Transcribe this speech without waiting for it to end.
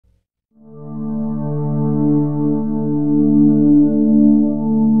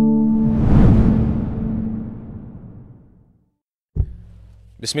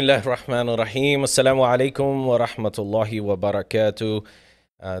Bismillah ar-Rahman ar-Rahim. Assalamu alaikum wa rahmatullahi wa barakatuh.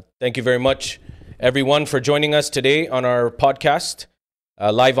 Thank you very much, everyone, for joining us today on our podcast,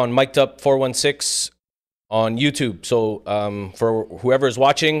 live on Mic'd Up 416 on YouTube. So for whoever is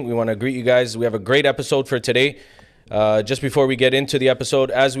watching, we want to greet you guys. We have a great episode for today. Just before we get into the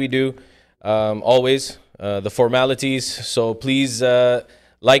episode, as we do always, the formalities. So please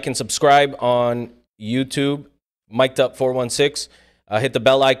like and subscribe on YouTube, Mic'd Up 416. Hit the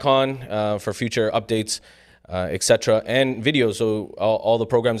bell icon for future updates, etc. and videos. So all the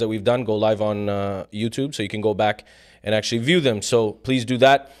programs that we've done go live on YouTube, so you can go back and actually view them. So please do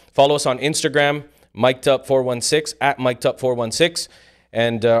that. Follow us on Instagram, Mic'd Up 416, at Mic'd Up 416.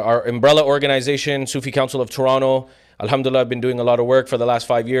 And our umbrella organization, Sufi Council of Toronto, alhamdulillah, I've been doing a lot of work for the last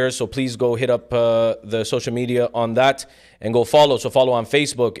 5 years. So please go hit up the social media on that and go follow. So follow on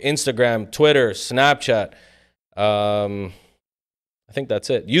Facebook, Instagram, Twitter, Snapchat. I think that's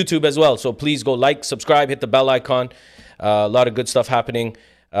it. YouTube as well. So please go like, subscribe, hit the bell icon. A lot of good stuff happening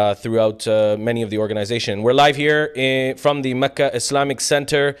throughout many of the organization. We're live here from the Mecca Islamic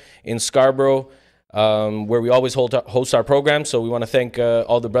Center in Scarborough, where we always host our program. So we want to thank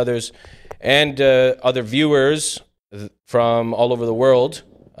all the brothers and other viewers from all over the world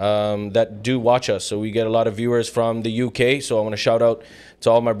that do watch us. So we get a lot of viewers from the UK. So I want to shout out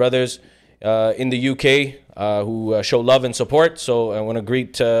to all my brothers in the UK who show love and support. So I want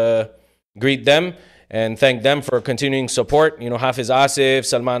to greet them and thank them for continuing support. You know, Hafiz Asif,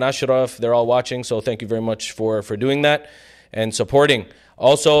 Salman Ashraf, they're all watching. So thank you very much for doing that and supporting.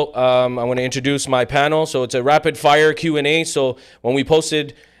 Also, I want to introduce my panel. So it's a rapid fire Q&A. So when we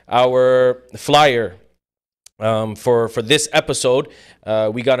posted our flyer for this episode,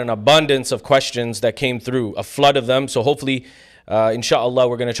 we got an abundance of questions that came through, a flood of them. So hopefully, inshallah,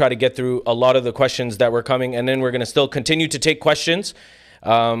 we're going to try to get through a lot of the questions that were coming, and then we're going to still continue to take questions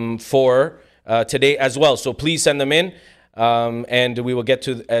for today as well. So please send them in, and we will get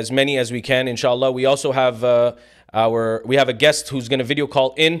to as many as we can, inshallah. We also have we have a guest who's going to video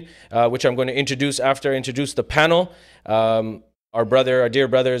call in, which I'm going to introduce after I introduce the panel. Our dear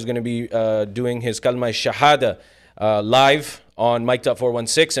brother, is going to be doing his kalma shahada live on Mic'd Up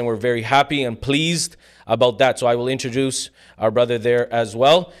 416, and we're very happy and pleased about that. So I will introduce our brother there as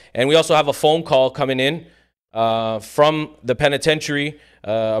well. And we also have a phone call coming in from the penitentiary,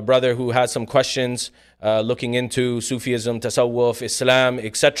 a brother who has some questions looking into Sufism, Tasawwuf, Islam,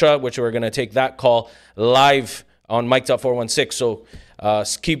 etc., which we're going to take that call live on Mic'd Up 416. So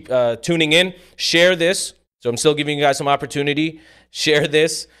keep tuning in, share this. So I'm still giving you guys some opportunity. Share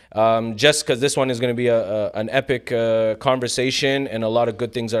this, just because this one is going to be an epic conversation and a lot of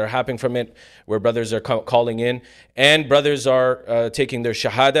good things that are happening from it, where brothers are calling in and brothers are taking their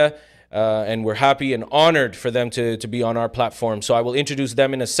shahada, and we're happy and honored for them to be on our platform. So I will introduce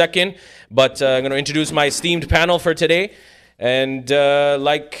them in a second, but I'm going to introduce my esteemed panel for today. And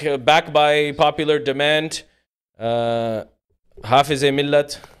back by popular demand, Hafiz-e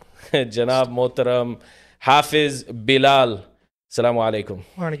Millat, Janab Mohtaram Hafiz Bilal. Assalamu alaikum.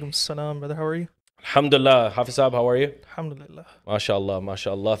 Wa alaikum salam, brother. How are you? Alhamdulillah. Hafiz Saab, how are you? Alhamdulillah. MashaAllah,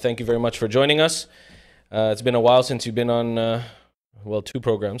 MashaAllah. Thank you very much for joining us. It's been a while since you've been on, well, 2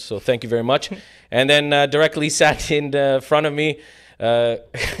 programs, so thank you very much. And then directly sat in front of me, the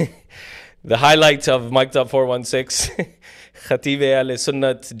highlight of Mic'd Up 416, Khatib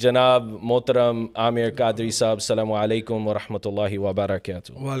al-Sunnat, Janab Mohtaram Amir Qadri Saab. Assalamu alaikum wa rahmatullahi wa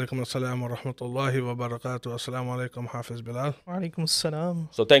barakatuh. Wa alaikum assalam wa rahmatullahi wa barakatuh. Assalamu alaikum, Hafiz Bilal. Wa alaikum salam.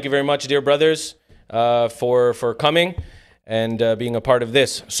 So thank you very much, dear brothers, for coming and being a part of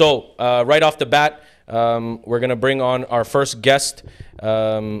this. So right off the bat, we're going to bring on our first guest,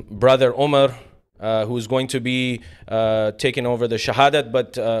 Brother Omar, who's going to be taking over the shahadat,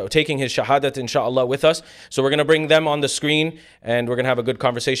 but taking his shahadat, inshallah, with us. So we're going to bring them on the screen, and we're going to have a good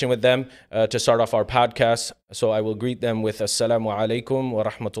conversation with them to start off our podcast. So I will greet them with Assalamu alaikum wa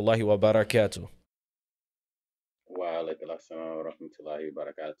rahmatullahi wa barakatuh. Wa alaikum assalam wa rahmatullahi wa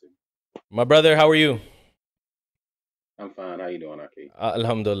barakatuh. My brother, how are you? I'm fine. How you doing, Aki?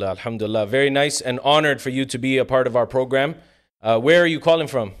 Alhamdulillah, alhamdulillah. Very nice and honored for you to be a part of our program. Where are you calling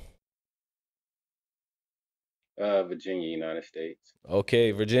from? Virginia, United States.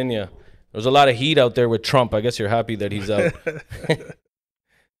 Okay, Virginia. There's a lot of heat out there with Trump. I guess you're happy that he's out.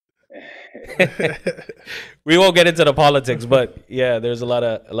 We won't get into the politics, but yeah, there's a lot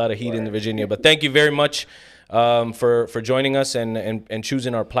of heat in Virginia. But thank you very much for joining us and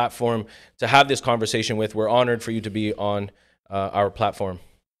choosing our platform to have this conversation with. We're honored for you to be on our platform.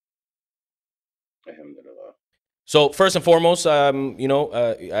 Alhamdulillah. So first and foremost, I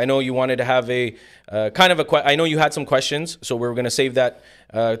know you wanted to have a I know you had some questions, so we're going to save that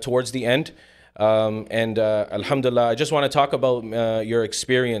towards the end. Alhamdulillah, I just want to talk about your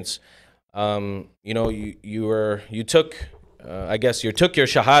experience. You took, I guess you took your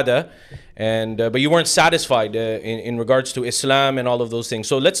shahada, and but you weren't satisfied in regards to Islam and all of those things.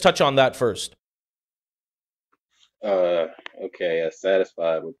 So let's touch on that first. Okay,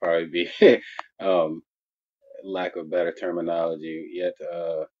 satisfied would probably be um, lack of better terminology. Yet,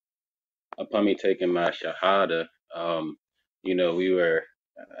 upon me taking my shahada, we were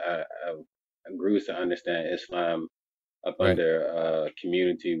I grew to understand Islam up Right. under a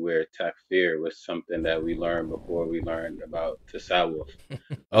community where takfir was something that we learned before we learned about tasawwuf,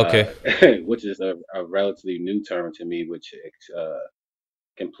 Okay. which is a relatively new term to me, which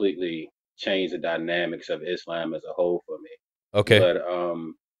completely changed the dynamics of Islam as a whole for me. Okay. But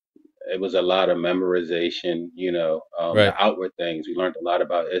it was a lot of memorization, the Right. outward things. We learned a lot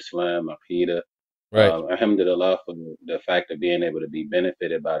about Islam, Aqidah, Right. alhamdulillah for the fact of being able to be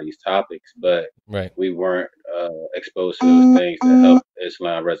benefited by these topics, but Right. we weren't exposed to those things that help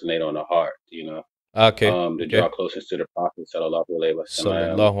Islam resonate on the heart, Okay. to Okay. draw closeness to the Prophet sallallahu alaihi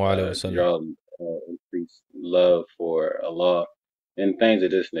wasallam, Sallallahu alaihi to wasallam. draw increased love for Allah and things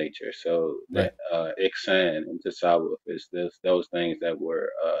of this nature. So Right. that ihsan and tasawwuf is those things that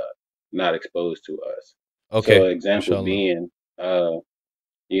were not exposed to us. So Okay. example Mashallah. being,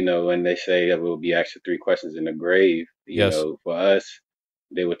 when they say that we'll be asked 3 questions in the grave, Yes. for us,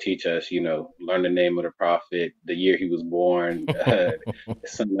 they would teach us, learn the name of the prophet, the year he was born,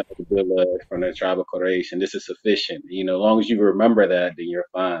 son of Abdullah from the tribe of Quraysh, and this is sufficient. As long as you remember that, then you're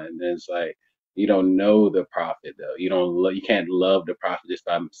fine. And it's like you don't know the prophet though. You can't love the prophet just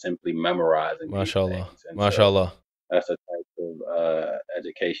by simply memorizing these Mashallah. things. And so Mashallah. that's a type of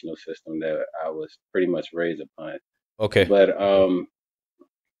educational system that I was pretty much raised upon. Okay. But Okay.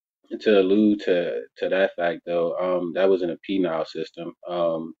 to allude to that fact though, that was in a penal system,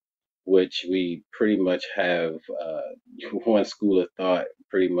 which we pretty much have one school of thought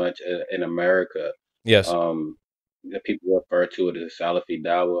pretty much in America. Yes. Um, that people refer to it as Salafi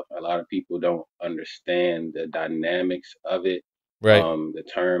Dawa. A lot of people don't understand the dynamics of it, Right. the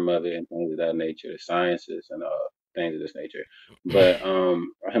term of it, and things of that nature, the sciences and things of this nature. But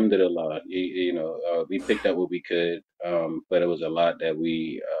alhamdulillah, we picked up what we could, but it was a lot that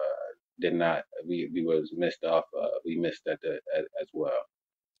we did not. We was missed off. We missed as well.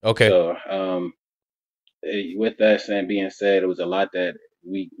 Okay. So with that being said, it was a lot that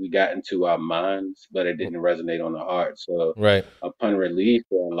we got into our minds, but it didn't resonate on the heart. So Right. upon release,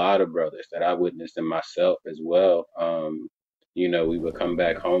 there are a lot of brothers that I witnessed in myself as well. We would come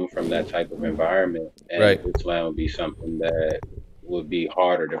back home from that type of environment, and Right. Islam would be something that would be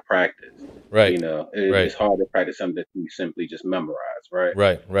harder to practice. Right. It's Right. hard to practice something that you simply just memorize, right?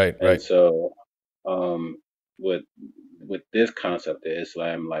 Right. Right. And Right. so, um, with with this concept of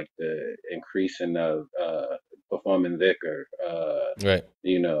Islam, like the increasing of performing dhikr, Right.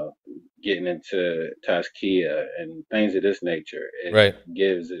 you know, getting into tazkiyah and things of this nature, it Right.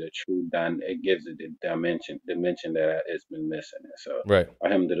 gives it a it gives it the dimension that it's been missing. And so, Right.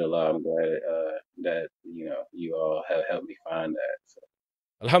 alhamdulillah, I'm glad that you all have helped me find that. So.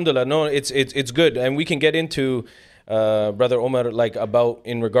 Alhamdulillah. No, it's good, and we can get into Brother Omar, like about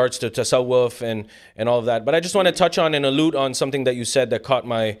in regards to tasawwuf and all of that. But I just want to touch on and allude on something that you said that caught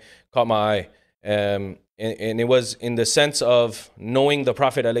my eye, and it was in the sense of knowing the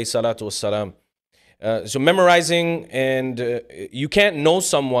Prophet alayhi salatu wassalam. So memorizing, and you can't know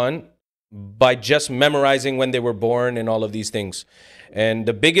someone by just memorizing when they were born and all of these things. And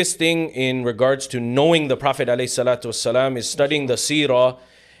the biggest thing in regards to knowing the Prophet alayhi salatu wasalam is studying the seerah,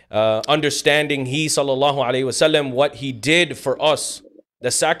 understanding he sallallahu alayhi wasallam, what he did for us,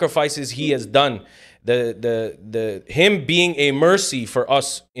 the sacrifices he has done, the him being a mercy for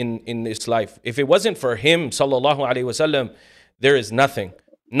us in this life. If it wasn't for him sallallahu alayhi wasallam, there is nothing.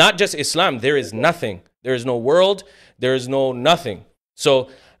 Not just Islam, there is nothing. There is no world, there is no nothing. So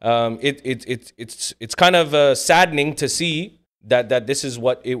it's kind of saddening to see that this is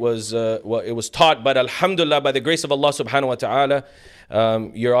what it was taught. But alhamdulillah, by the grace of Allah subhanahu wa ta'ala,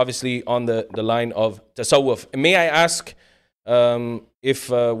 you're obviously on the line of tasawwuf. May I ask if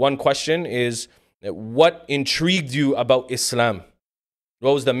one question is, what intrigued you about Islam?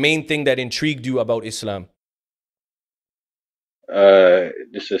 What was the main thing that intrigued you about Islam?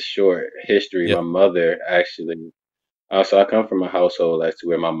 Just a short history. Yeah. My mother actually. So I come from a household as to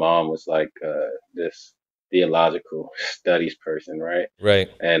where my mom was like this theological studies person, right? Right.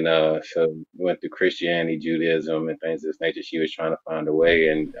 And so went through Christianity, Judaism, and things of this nature. She was trying to find a way,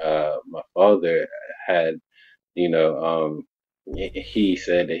 and my father had you know, he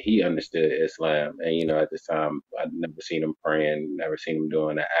said that he understood Islam, and at this time I'd never seen him praying, never seen him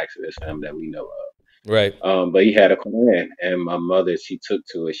doing the acts of Islam that we know of. Right. But he had a Quran, and my mother, she took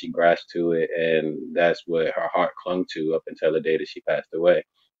to it, she grasped to it, and that's what her heart clung to up until the day that she passed away.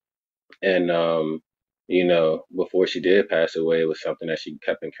 And before she did pass away, it was something that she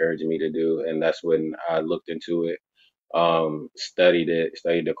kept encouraging me to do, and that's when I looked into it, studied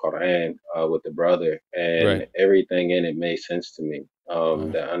the Quran with the brother, and Right. everything in it made sense to me. Uh,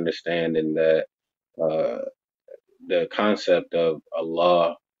 The understanding that uh, the concept of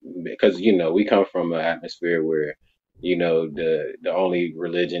Allah, because we come from an atmosphere where the only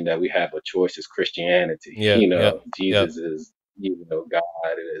religion that we have a choice is Christianity. yeah. Yeah. Yeah. Jesus is God,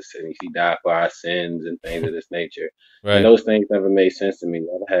 and he died for our sins and things of this nature, and Right. those things never made sense to me.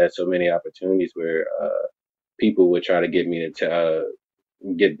 I've had so many opportunities where people would try to get me to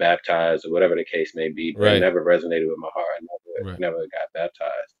get baptized or whatever the case may be, but it Right. never resonated with my heart. I Right. never got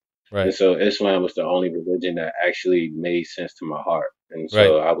baptized. And Right. so Islam was the only religion that actually made sense to my heart. And Right.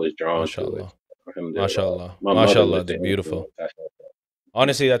 so I was drawn to it. MashaAllah. Alhamdulillah. MashaAllah. My mother was MashaAllah. the That's beautiful. influence. I felt that.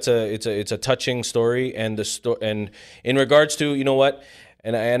 Honestly, it's a touching story, and and in regards to, you know what,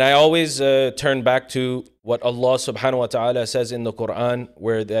 and I always turn back to what Allah subhanahu wa ta'ala says in the Quran,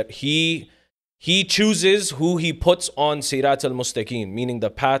 where that he chooses who he puts on Sirat al-Mustaqim, meaning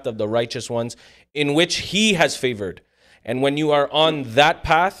the path of the righteous ones, in which he has favored. And when you are on that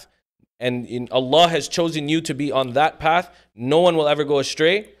path, and Allah has chosen you to be on that path, no one will ever go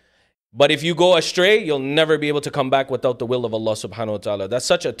astray. But if you go astray, you'll never be able to come back without the will of Allah subhanahu wa ta'ala. That's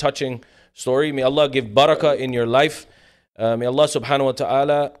such a touching story. May Allah give barakah in your life. May Allah subhanahu wa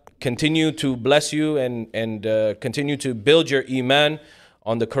ta'ala continue to bless you and continue to build your iman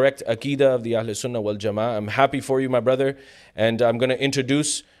on the correct aqidah of the Ahl Sunnah wal Jama'ah. I'm happy for you, my brother. And I'm going to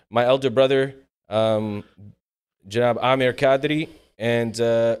introduce my elder brother, Janab Amir Qadri, and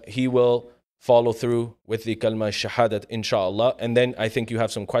he will follow through with the kalma shahadat, inshallah. And then I think you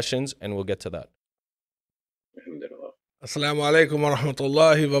have some questions, and we'll get to that. Alhamdulillah. Assalamu alaikum wa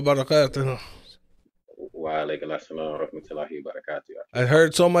rahmatullahi wa barakatuh. Wa alaikum assalam wa rahmatullahi wa barakatuh. I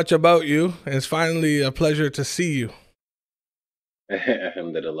heard so much about you, and it's finally a pleasure to see you.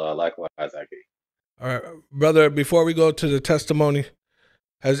 Alhamdulillah. Likewise, Aki. All right, brother, before we go to the testimony,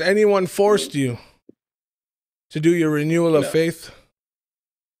 has anyone forced you to do your renewal of No. faith?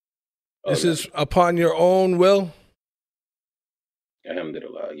 This no. is upon your own will?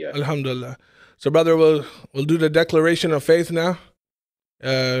 Alhamdulillah. Yeah. Alhamdulillah. So, brother, we'll do the declaration of faith now,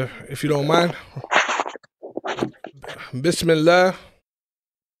 if you don't mind. Bismillah.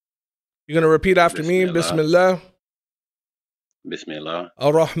 You're going to repeat after me. Bismillah. Bismillah.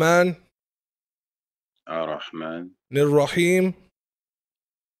 Ar-Rahman. Ar-Rahman. Nir-Rahim.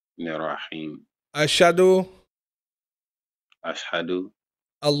 Nir-Rahim. Ashadu. Ashhadu.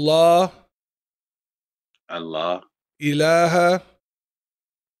 Allah. Allah. Ilaha.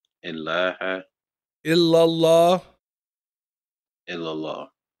 Ilaha. Illallah. Illallah.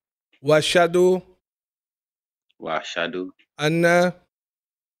 Washadu. Wa ashhadu. Anna.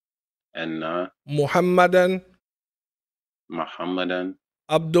 Anna. Muhammadan. Muhammadan.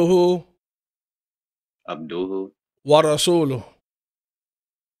 Abduhu. Abduhu. Wa Rasuluh.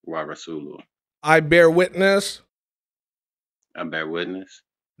 Wa Rasuluh. I bear witness I bear witness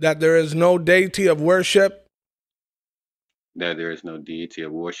that there is no deity of worship that there is no deity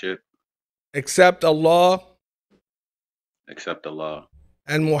of worship except Allah, except Allah,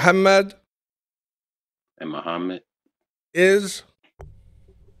 and Muhammad and Muhammad is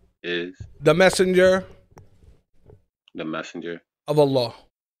is the messenger the messenger of Allah.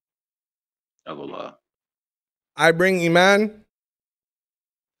 of Allah. I bring Iman.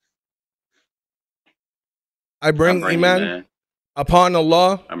 I bring Iman upon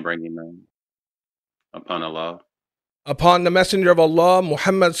Allah, I'm bringing Iman upon Allah, upon the messenger of Allah,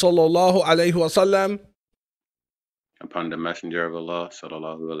 Muhammad sallallahu alayhi wa sallam. upon the messenger of Allah,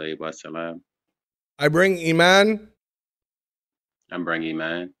 sallallahu alayhi wa sallam. I bring Iman I'm bringing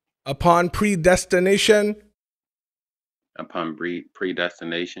Iman upon predestination. upon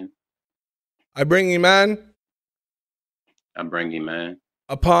predestination. I bring Iman I'm bringing Iman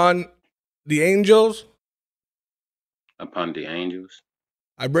upon the angels. upon the angels.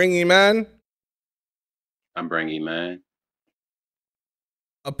 I bring Iman I'm bringing Iman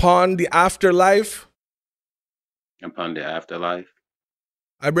upon the afterlife. upon the afterlife.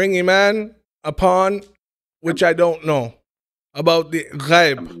 I bring Iman upon which I don't know, about the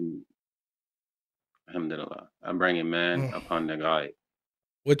ghaib. Alhamdulillah. I'm bringing Iman upon the ghaib.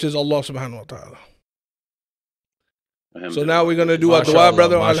 Which is Allah subhanahu wa ta'ala. So Alhamdulillah. now we're going to do a dua, MashaAllah,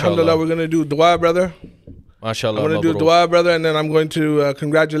 brother. MashaAllah. Alhamdulillah, we're going to do dua, brother. I'm MashaAllah. going to do Mabruk. dua, brother, and then I'm going to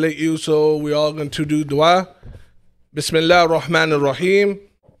congratulate you. So we're all going to do dua. Bismillah ar-Rahman ar-Rahim.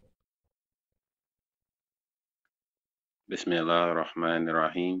 Bismillah ar-Rahman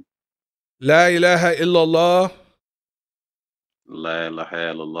ar-Rahim. La ilaha illallah La ilaha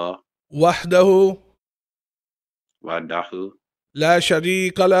illallah. wahdahu Wahdahu. la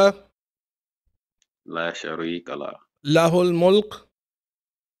sharika lah La sharika lah. lahul mulk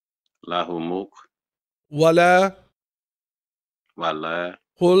Lahu mulk. wala Wala.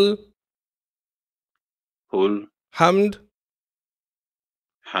 hul Hul. hamd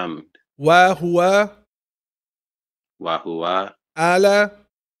Hamd. wa huwa Wa huwa. ala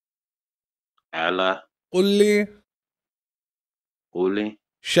Ala. kulli Kulli.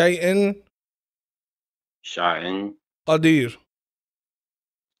 shay'in Sha'in. qadir.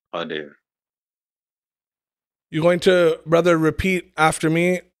 Qadir. You're going to, brother, repeat after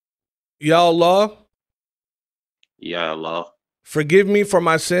me. Ya Allah, Ya Allah. forgive me for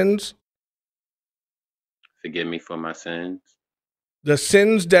my sins, Forgive me for my sins. the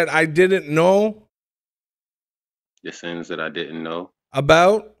sins that I didn't know The sins that I didn't know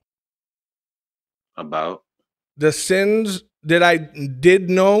about, about. the sins that I did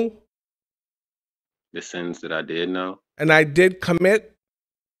know The sins that I did know and I did commit.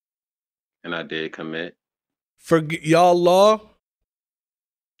 and I did commit. Ya Allah,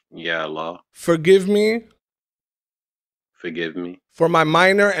 Ya Allah. forgive me Forgive me for my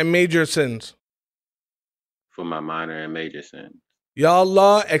minor and major sins. for my minor and major sins. Ya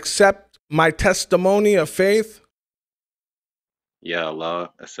Allah, accept my testimony of faith Ya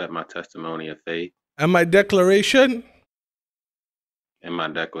Allah, accept my testimony of faith and my declaration and my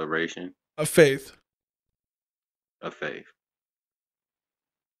declaration of faith. of faith.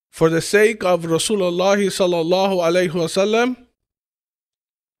 For the sake of Rasulullah sallallahu alayhi wasallam,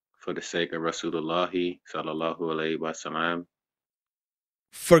 For the sake of Rasulullah sallallahu alayhi wasallam,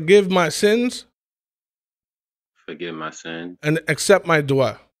 forgive my sins forgive my sins and accept my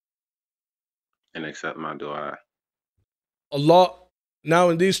dua. and accept my dua. Allah, now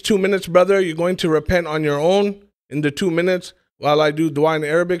in these 2 minutes, brother, you're going to repent on your own in the 2 minutes while I do dua in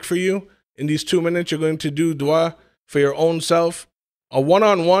Arabic for you. In these 2 minutes, you're going to do dua for your own self, a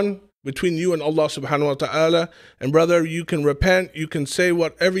one-on-one between you and Allah subhanahu wa ta'ala. And brother, you can repent, you can say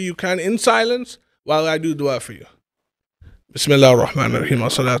whatever you can in silence while I do dua for you. Bismillah ar-Rahman ar-Rahim.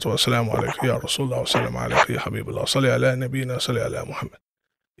 As-salatu wa-salamu alayka ya Rasulullah wa salam alayka ya Habibullah. Salli ala nabina, salli ala Muhammad.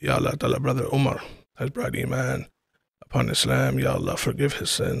 Ya Allah ta'ala, brother Umar has brought iman upon Islam. Ya Allah, forgive his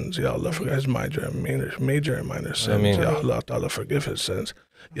sins. Ya Allah, forgive his major and minor sins. Ameen. Ya Allah ta'ala, forgive his sins.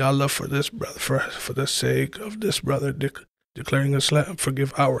 Ya Allah, for this brother, for the sake of this brother declaring Islam,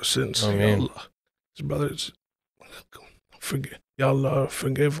 forgive our sins. Ya Ameen. Allah, his brothers, forgive. Ya Allah,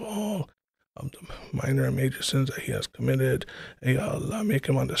 forgive all of the minor and major sins that he has committed. And Ya Allah, make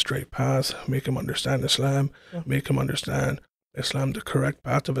him on the straight path. Make him understand Islam. Make him understand Islam, the correct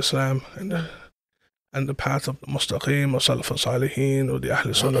path of Islam, and the path of the Mustaqim, or Salaf al-Salihin, or the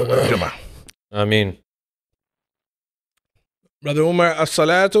Ahl Sunnah wal Jama'ah. Ameen. Brother Umar,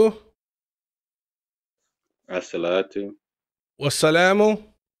 as-salatu As-salatu was-salamu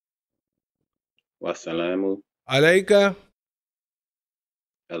wa-salamu alayka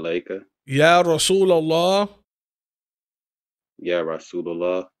alayka ya Rasulullah ya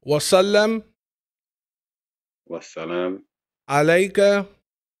Rasulullah wa sallam wa-salam alayka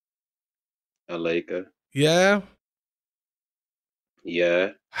alayka ya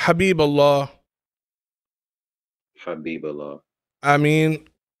ya Habiballah. Habiballah. Ameen.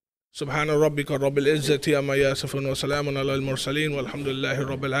 سبحان ربك رب العزة عما يصفون وسلام على المرسلين والحمد لله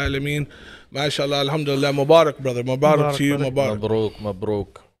رب العالمين. ما شاء الله, alhamdulillah. Mubarak, brother. Mubarak to you, Mubarak. Mabruk.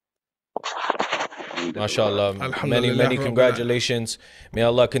 Mabruk. MashaAllah. Many, Alhamdulillah, many Rabbil congratulations. May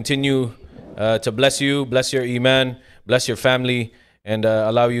Allah continue to bless you, bless your iman, bless your family, and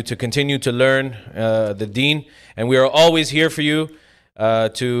allow you to continue to learn the deen. And we are always here for you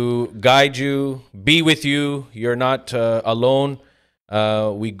to guide you, be with you. You're not alone.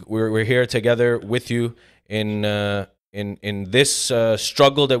 We're here together with you in this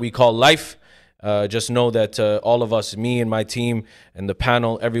struggle that we call life. Just know that all of us, me and my team and the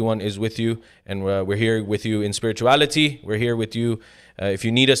panel, everyone is with you, and we're here with you in spirituality. We're here with you if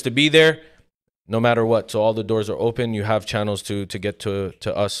you need us to be there, no matter what. So all the doors are open. You have channels to get to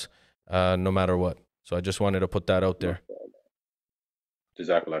us no matter what. So I just wanted to put that out there.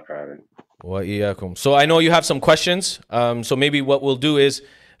 Jazakallah khairan. Wa iyyakum. So I know you have some questions. So maybe what we'll do is,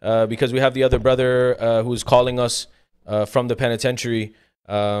 because we have the other brother who's calling us from the penitentiary,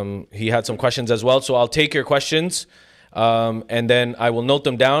 he had some questions as well. So I'll take your questions, and then I will note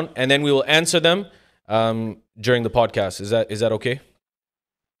them down, and then we will answer them during the podcast. Is that okay?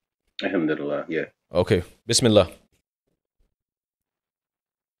 Alhamdulillah, yeah. Okay. Bismillah.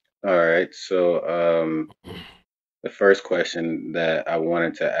 All right. So the first question that I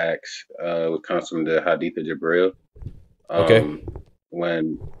wanted to ask comes from the Hadith of Jibril. Okay.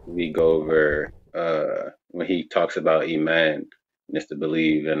 When we go over when he talks about Iman, and it's to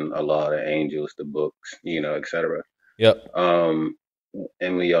believe in Allah, the angels, the books, etc. Yep.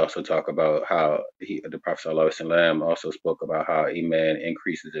 And we also talk about how the Prophet ﷺ also spoke about how Iman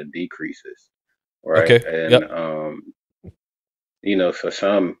increases and decreases, right? Okay. And Yep. for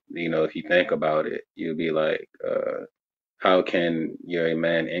some, if you think about it, you'll be like, how can your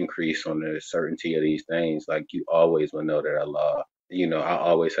Iman increase on the certainty of these things? Like you always will know that Allah, I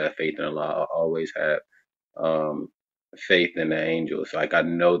always have faith in Allah. I always have um, faith in the angels. Like I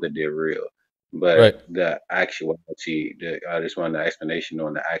know that they're real, but Right. the actuality, I just want an explanation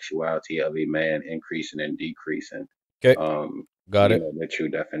on the actuality of Iman increasing and decreasing. Okay. Got it. The true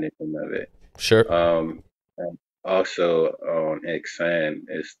definition of it. Sure. And also on Ihsan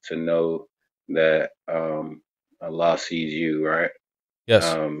is to know that Allah sees you, right?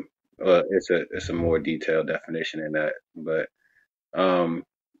 Yes. Well, it's a more detailed definition than that, but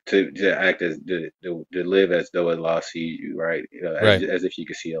to act as to live as though Allah sees you, right? Right. As if you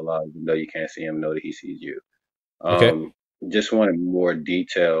could see Allah, even though you can't see Him, know that He sees you. Okay. Just wanted more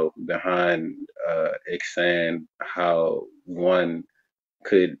detail behind Ihsan, how one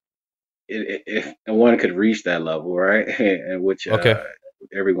could if one could reach that level, right? And which Okay.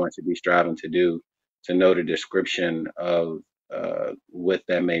 everyone should be striving to do, to know the description of what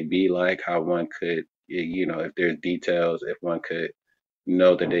that may be like, how one could, if there's details, if one could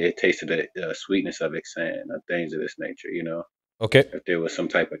know that they had tasted the sweetness of Ihsan, or things of this nature, Okay. if there was some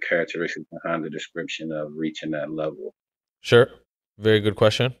type of characteristic behind the description of reaching that level. Sure. Very good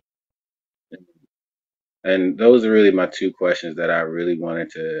question. And those are really my two questions that I really wanted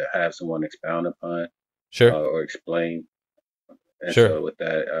to have someone expound upon Sure. or explain. And Sure. so with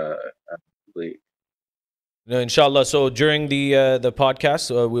that, I complete. No, inshallah. So during the podcast,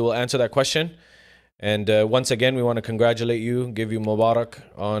 we will answer that question. And once again, we want to congratulate you, give you Mubarak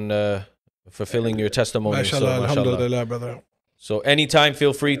on fulfilling your testimony. MashaAllah, So, alhamdulillah, brother. So anytime,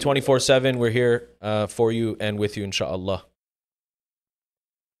 feel free, 24/7. We're here for you and with you, inshallah.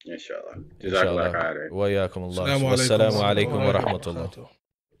 Inshallah. Inshallah. Jazakallah khairan. Wa yakum Allah. Assalamu Wassalamu alaikum alaikum wa rahmatullah.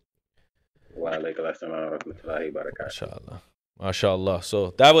 Wa alaikum assalam wa rahmatullahi wa barakatuh. MashaAllah. MashaAllah. So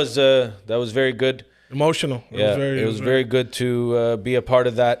that was very good. Emotional. Yeah, it was very good to be a part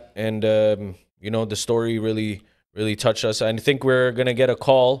of that, and the story really touched us. I think we're gonna get a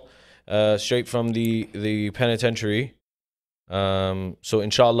call straight from the penitentiary. So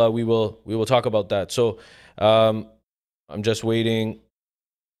inshallah, we will talk about that. So I'm just waiting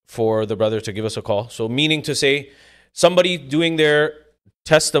for the brother to give us a call. So meaning to say, somebody doing their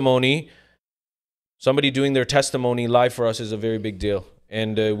testimony live for us is a very big deal,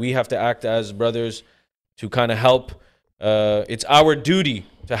 and we have to act as brothers to kind of help. It's our duty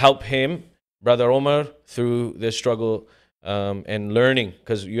to help him, Brother Omar, through this struggle and learning.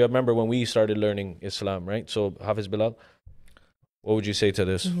 Because you remember when we started learning Islam, right? So Hafiz Bilal, what would you say to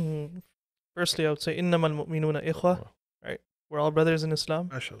this? Firstly, I would say, إِنَّمَا الْمُؤْمِنُونَ إِخْوَةٌ. Right? We're all brothers in Islam.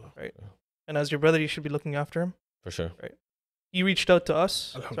 MashaAllah. Right? And as your brother, you should be looking after him. For sure. Right? He reached out to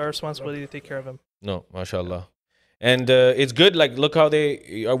us. It's our responsibility to take care of him. No, mashallah. And it's good, like, look how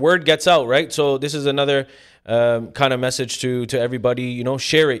a word gets out, right? So this is another kind of message to everybody,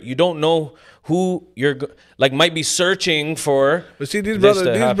 share it. You don't know who might be searching for. But see, these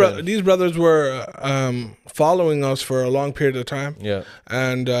this brothers were following us for a long period of time. Yeah.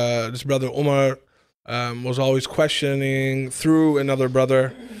 And this brother Umar was always questioning through another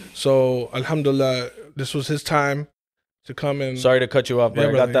brother. So alhamdulillah, this was his time to come in. Sorry to cut you off, but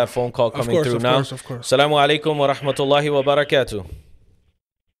I got that phone call coming through now. Of course. Assalamu alaikum wa rahmatullahi wa barakatuh.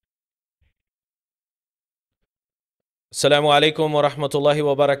 Assalamu alaikum wa rahmatullahi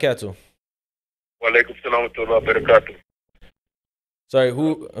wa barakatuh. Wa alaikum salam wa rahmatullahi wa barakatuh. Sorry,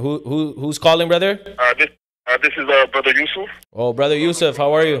 who's calling, brother? This is Brother Yusuf. Oh, Brother Yusuf,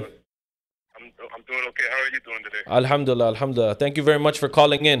 how are you? I'm doing okay. How are you doing today? Alhamdulillah, alhamdulillah. Thank you very much for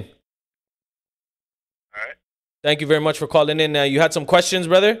calling in. All right. Thank you very much for calling in. You had some questions,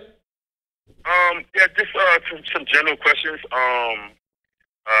 brother? Yeah, just some general questions. I'm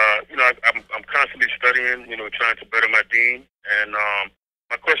constantly studying, trying to better my deen, and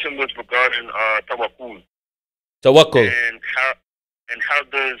my question was regarding tawakkul. Tawakkul. And how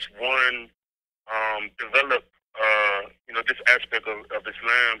does one develop this aspect of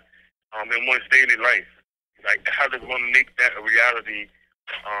Islam in one's daily life? Like, how does one make that a reality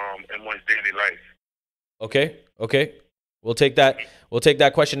in one's daily life? Okay, okay. We'll take that. We'll take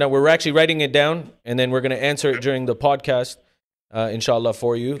that question now. We're actually writing it down, and then we're gonna answer it during the podcast, inshallah,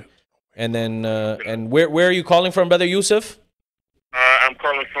 for you. And then, and where are you calling from, Brother Yusuf? I'm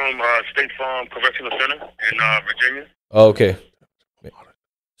calling from State Farm Correctional Center in Virginia. Okay.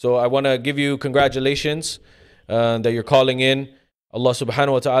 So I want to give you congratulations that you're calling in. Allah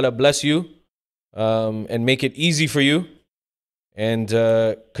subhanahu wa ta'ala bless you and make it easy for you, and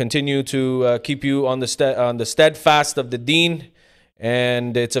continue to keep you on the steadfast of the deen.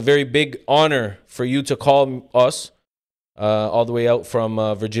 And it's a very big honor for you to call us all the way out from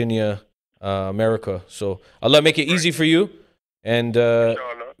Virginia, America. So Allah make it easy for you, and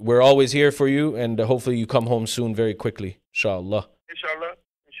we're always here for you, and hopefully you come home soon very quickly, inshallah. Inshallah.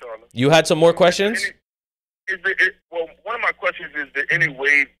 Inshallah. You had some more questions? Well, one of my questions is there any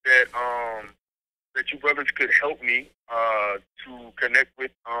way that that you brothers could help me to connect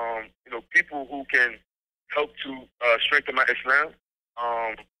with people who can help to strengthen my Islam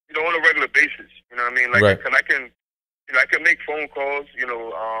on a regular basis. You know what I mean? Like, Right. cause I can make phone calls.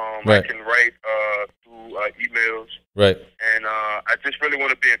 Right. I can write through emails, Right. and I just really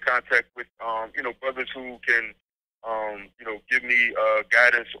want to be in contact with brothers who can give me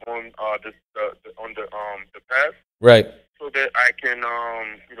guidance on the path, Right. so that I can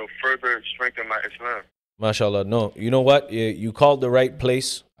further strengthen my Islam. MashaAllah. No, you know what? You called the right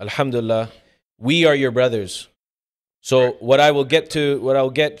place. Alhamdulillah. We are your brothers. So what I'll get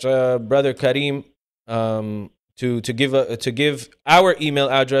Brother Kareem to give our email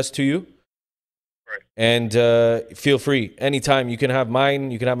address to you. Right. And feel free anytime. You can have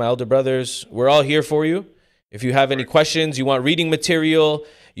mine. You can have my elder brothers.'re all here for you. If you have any questions, you want reading material,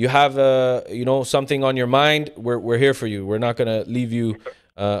 you have something on your mind, we're here for you. We're not gonna leave you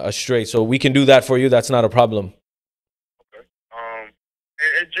astray. So we can do that for you. That's not a problem. Okay.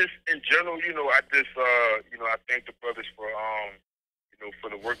 And just in general, I just I thank the brothers for for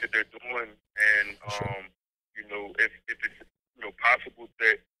the work that they're doing, and if it's possible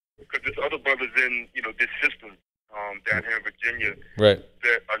that, because there's other brothers in this system down here in Virginia, Right.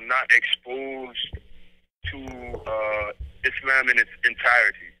 that are not exposed to Islam in its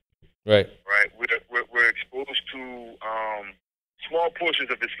entirety. Right. Right, we're exposed to small portions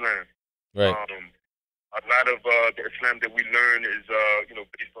of Islam. Right. A lot of the Islam that we learn is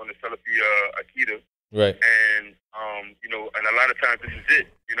based on the Salafi Aqidah, Right. and and a lot of times this is it.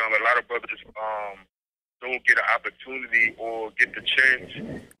 A lot of brothers don't get an opportunity or get the chance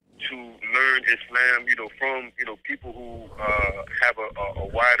to learn Islam, from people who have a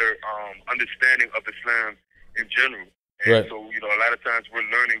wider understanding of Islam in general. And Right. so, a lot of times we're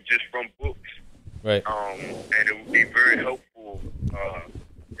learning just from books. Right. And it would be very helpful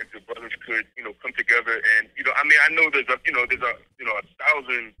if the brothers could, come together and, I know there's a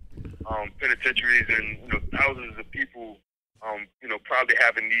 1,000 penitentiaries and, thousands of people, probably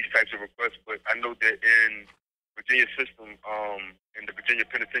having these types of requests, but I know that in Virginia system, in the Virginia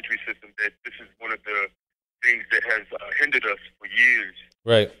penitentiary system, that this is one of the things that has hindered us for years.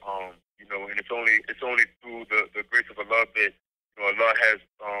 Right. And it's only through the grace of Allah that Allah has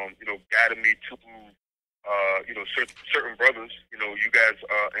guided me to certain brothers, you guys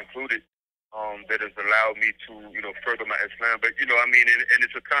included, that has allowed me to further my Islam. But and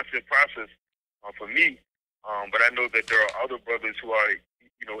it's a constant process for me. But I know that there are other brothers who are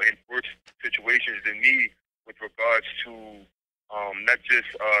in worse situations than me with regards to not just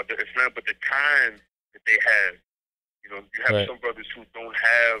the Islam, but the time that they have. You have Right. some brothers who don't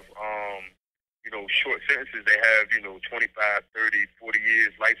have short sentences. They have 25, 30, 40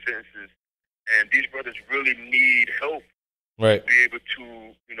 years life sentences, and these brothers really need help Right. to be able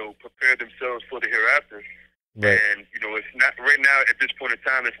to prepare themselves for the hereafter. Right. And it's not right now at this point in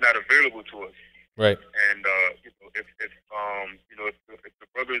time. It's not available to us. Right. And if the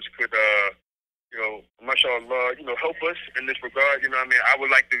brothers could mashallah, help us in this regard, I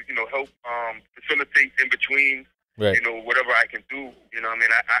would like to help facilitate in between, Right. whatever I can do.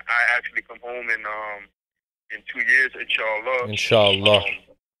 I actually come home in 2 years, inshallah. Inshallah.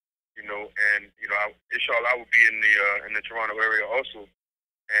 Inshallah I will be in the Toronto area also.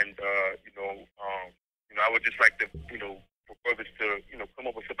 And I would just like to for brothers to come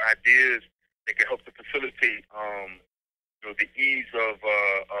up with some ideas that can help to facilitate the ease of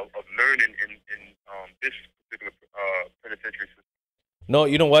learning in this particular penitentiary system. No,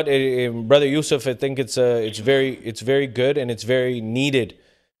 you know what, Brother Yusuf, I think it's very good, and it's very needed.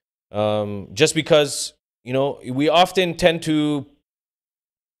 Just because we often tend to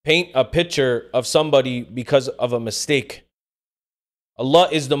paint a picture of somebody because of a mistake. Allah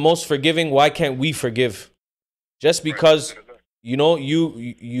is the most forgiving. Why can't we forgive? Just because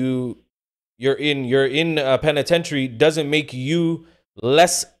you you're in a penitentiary doesn't make you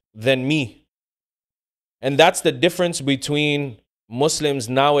less than me. And that's the difference between Muslims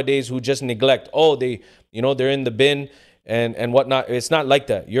nowadays who just neglect, oh, they're in the bin and whatnot. It's not like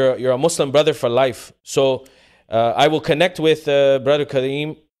that. You're a Muslim brother for life. So I will connect with Brother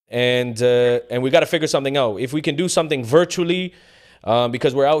Kareem, and we got to figure something out. If we can do something virtually,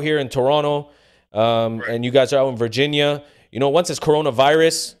 because we're out here in Toronto, and you guys are out in Virginia. Once this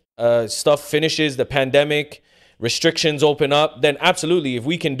coronavirus stuff finishes, the pandemic, restrictions open up, then absolutely, if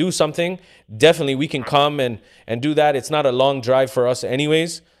we can do something, definitely we can come and do that. It's not a long drive for us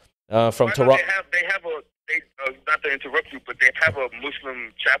anyways, from Toronto. They have not to interrupt you, but they have a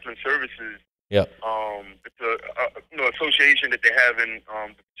Muslim chaplain services. Yeah. It's a association that they have in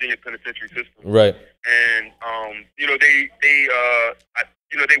the Virginia penitentiary system. Right. And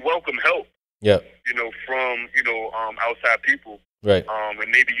they welcome help. Yeah. From outside people. Right.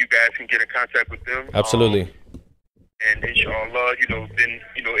 And maybe you guys can get in contact with them. Absolutely. And inshallah, then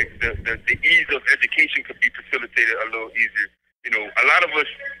the ease of education could be facilitated a little easier. A lot of us,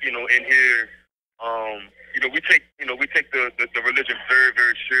 in here, we take the religion very,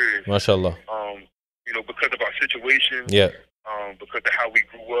 very serious. MashaAllah. Because of our situation. Yeah. Because of how we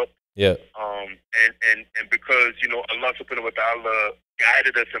grew up. Yeah. And because Allah subhanahu wa ta'ala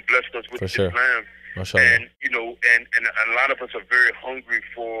guided us and blessed us with For sure. Islam. MashaAllah. And and a lot of us are very hungry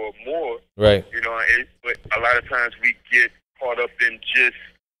for more. Right. But a lot of times we get caught up in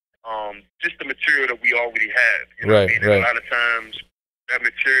just the material that we already have. You know Right, what I mean? right. And a lot of times that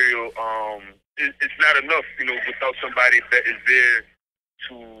material it's not enough, without somebody that is there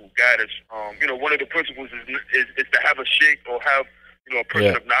to guide us. One of the principles is to have a sheikh or have a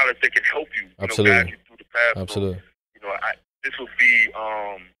person of knowledge that can help you, Absolutely. guide you through the path. Absolutely. So, this would be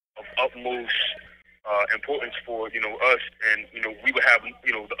of utmost importance for us, and we would have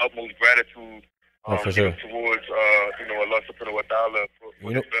the utmost gratitude For sure. towards Allah subhanahu wa ta'ala for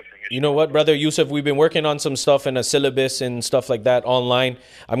this blessing. You know what, Brother Yusuf, we've been working on some stuff in a syllabus and stuff like that online.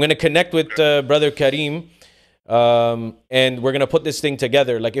 I'm going to connect with Brother Kareem, and we're going to put this thing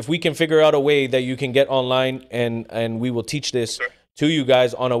together. Like, if we can figure out a way that you can get online, and we will teach this to you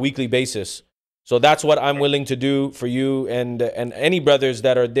guys on a weekly basis. So that's what I'm willing to do for you and any brothers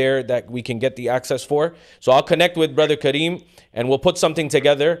that are there that we can get the access for. So I'll connect with Brother Kareem, and we'll put something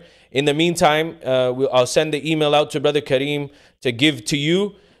together. In the meantime, I'll send the email out to Brother Kareem to give to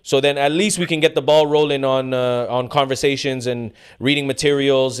you. So then at least we can get the ball rolling on conversations and reading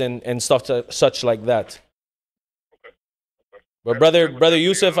materials and stuff such like that. But Brother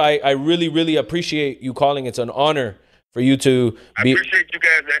Yusuf, I really, really appreciate you calling. It's an honor for you to be. I appreciate you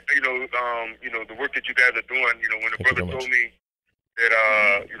guys, the work that you guys are doing. When the brother told me that,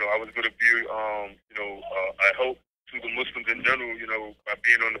 I was going to be, I hope to the Muslims in general, by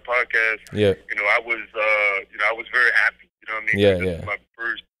being on the podcast. Yeah. I was very happy. You know what I mean? Yeah, This is my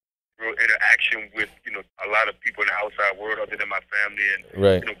first real interaction with, a lot of people in the outside world other than my family and,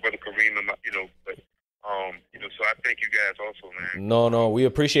 Right. Brother Kareem and so I thank you guys also, man. No, we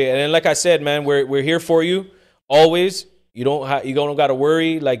appreciate it. And like I said, man, we're here for you always. You don't got to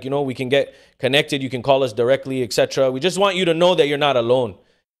worry. Like, we can get connected. You can call us directly, etc. We just want you to know that you're not alone,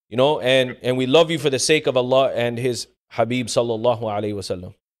 and we love you for the sake of Allah and His Habib sallallahu alaihi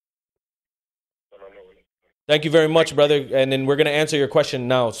wasallam. Thank you very much, brother. And then we're going to answer your question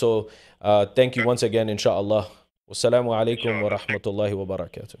now. So thank you once again, inshallah. Wassalamu alaikum wa rahmatullahi wa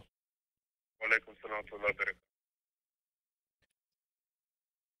barakatuh.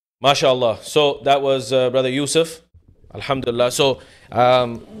 MashaAllah. So that was Brother Yusuf. Alhamdulillah. So,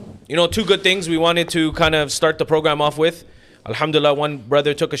 two good things we wanted to kind of start the program off with. Alhamdulillah, one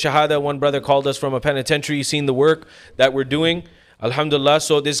brother took a shahada. One brother called us from a penitentiary, seen the work that we're doing. Alhamdulillah.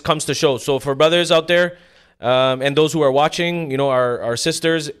 So this comes to show. So for brothers out there and those who are watching, our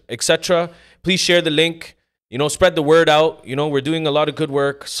sisters, etc., please share the link. Spread the word out. We're doing a lot of good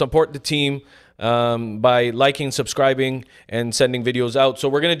work. Support the team by liking, subscribing, and sending videos out. So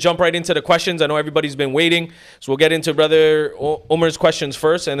we're going to jump right into the questions. I know everybody's been waiting. So we'll get into Brother Umar's questions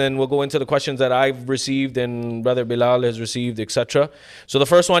first, and then we'll go into the questions that I've received and Brother Bilal has received, etc. So the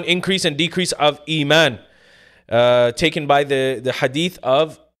first one, increase and decrease of Iman, taken by the hadith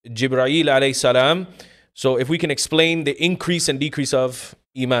of Jibreel alayhi salam. So if we can explain the increase and decrease of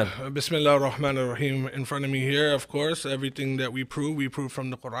Iman. Bismillah ar-Rahman ar-Rahim. In front of me here, of course, everything that we prove from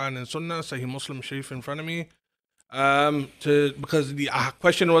the Quran and Sunnah. Sahih Muslim Sharif in front of me. Because the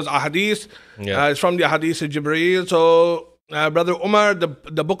question was ahadith. It's from the ahadith of Jibreel. So, Brother Umar,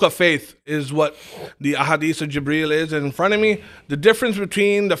 the book of faith is what the ahadith of Jibreel is in front of me. The difference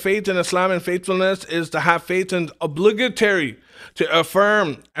between the faith in Islam and faithfulness is to have faith in obligatory to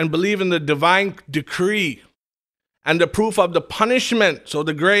affirm and believe in the divine decree and the proof of the punishment, so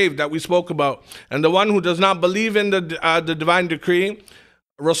the grave that we spoke about, and the one who does not believe in the divine decree,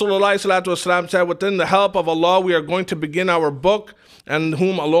 Rasulullah ﷺ said, within the help of Allah, we are going to begin our book, and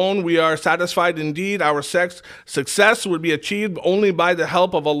whom alone we are satisfied indeed. Our success would be achieved only by the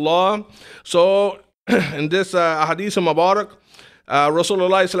help of Allah. So, in this hadith Mubarak,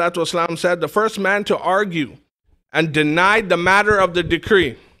 Rasulullah ﷺ said, the first man to argue and denied the matter of the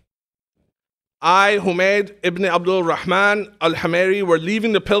decree, I, Humayd ibn Abdul Rahman al-Hamari, were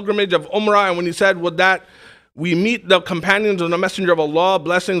leaving the pilgrimage of Umrah, and when he said, would that we meet the companions of the Messenger of Allah,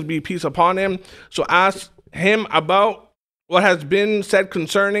 blessings be peace upon him, so asked him about what has been said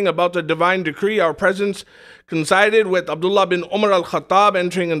concerning about the divine decree. Our presence coincided with Abdullah bin Umar al-Khattab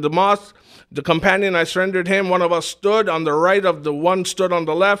entering in the mosque. The companion, I surrendered him. One of us stood on the right of the one stood on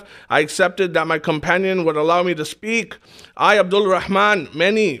the left. I accepted that my companion would allow me to speak. I, Abdul Rahman,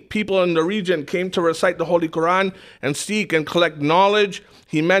 many people in the region came to recite the Holy Quran and seek and collect knowledge.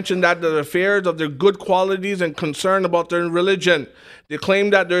 He mentioned that the affairs of their good qualities and concern about their religion. They claim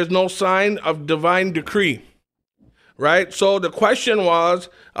that there is no sign of divine decree. Right? So the question was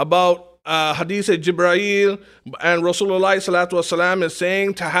about Hadith Jibreel, and Rasulullah ﷺ is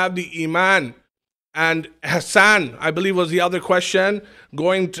saying to have the Iman. And Hassan, I believe, was the other question,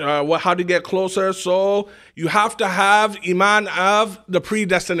 going to how to get closer. So you have to have Iman of the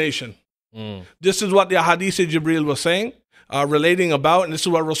predestination. This is what the Hadith Jibreel was saying, relating about, and this is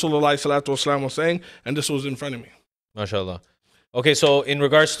what Rasulullah ﷺ was saying, and this was in front of me. MashaAllah. Okay, so in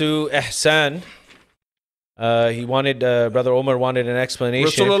regards to Ihsan, he wanted, Brother Omar wanted an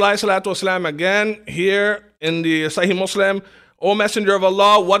explanation. Rasulullah ﷺ again here in the Sahih Muslim, O Messenger of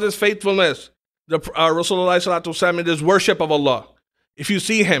Allah, what is faithfulness? The Rasulullah ﷺ, it is worship of Allah. If you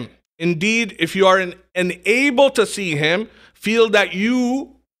see him, indeed, if you are unable to see him, feel that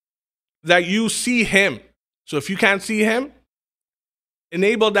you see him. So if you can't see him,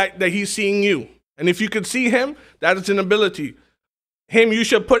 enable that he's seeing you. And if you could see him, that is an ability. Him, you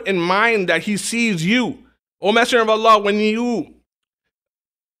should put in mind that he sees you. O Messenger of Allah,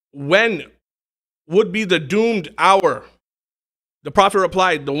 when would be the doomed hour? The Prophet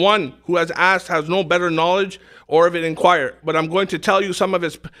replied, the one who has asked has no better knowledge or of it inquire. But I'm going to tell you some of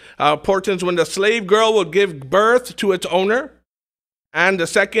its portents. When the slave girl will give birth to its owner, and the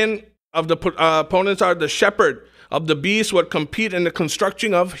second of the opponents are the shepherd of the beast would compete in the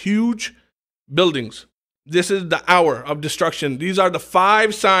construction of huge buildings. This is the hour of destruction. These are the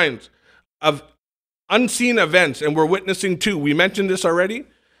 5 signs of unseen events, and we're witnessing 2. We mentioned this already,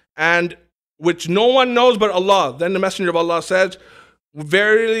 and which no one knows but Allah. Then the Messenger of Allah says,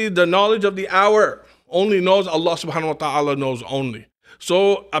 verily the knowledge of the hour only knows Allah subhanahu wa ta'ala knows only.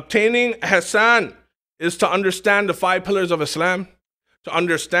 So obtaining Ihsan is to understand the 5 pillars of Islam, to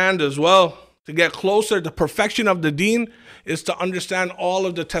understand as well, to get closer, the perfection of the deen is to understand all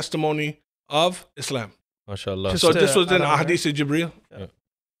of the testimony of Islam. MashaAllah. So this was in Hadith Jibreel.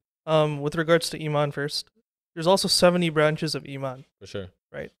 With regards to Iman first, there's also 70 branches of Iman. For sure.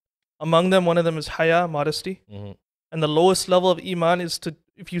 Right? Among them, one of them is Haya, modesty. And the lowest level of Iman is to,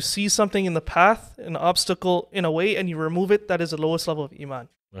 if you see something in the path, an obstacle in a way, and you remove it, that is the lowest level of Iman.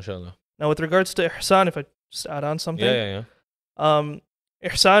 MashaAllah. Now, with regards to Ihsan, if I just add on something.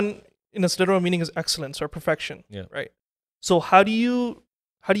 Ihsan, in its literal meaning, is excellence or perfection. Right? So how do you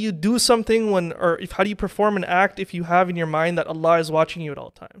do something how do you perform an act if you have in your mind that Allah is watching you at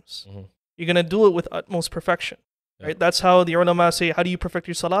all times? You're going to do it with utmost perfection. Right? That's how the ulama say, how do you perfect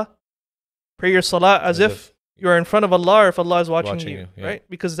your salah? Pray your salah as if you're in front of Allah, or if Allah is watching you. Right?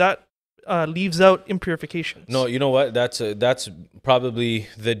 Because that leaves out impurifications. No, you know what? That's probably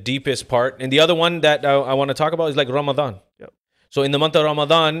the deepest part. And the other one that I want to talk about is like Ramadan. So in the month of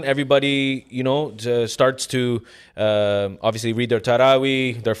Ramadan, everybody, starts to obviously read their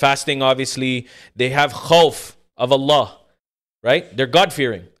Taraweeh, they're fasting, obviously. They have khawf of Allah, right? They're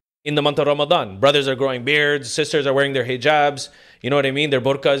God-fearing in the month of Ramadan. Brothers are growing beards, sisters are wearing their hijabs, you know what I mean? Their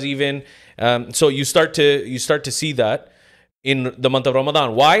burqas even. So you start to see that in the month of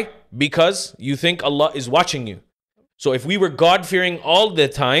Ramadan. Why? Because you think Allah is watching you. So if we were God-fearing all the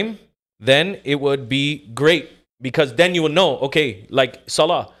time, then it would be great. Because then you will know, okay, like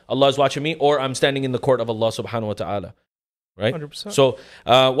Salah, Allah is watching me, or I'm standing in the court of Allah subhanahu wa ta'ala. Right? 100%. So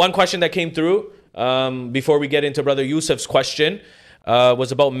one question that came through before we get into Brother Yusuf's question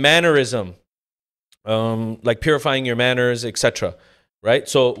was about mannerism, like purifying your manners, etc. Right?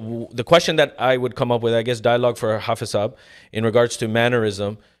 So the question that I would come up with, I guess, dialogue for Hafizab in regards to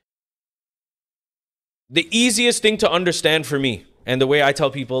mannerism. The easiest thing to understand for me, and the way I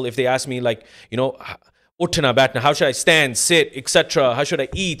tell people, if they ask me, like, Utna, batna, how should I stand, sit, etc. How should I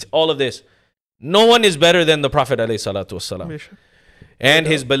eat? All of this. No one is better than the Prophet ﷺ and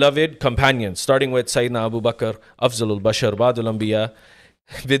his beloved companions, starting with Sayyidina Abu Bakr, Afzalul Bashar, Ba'dul Anbiya,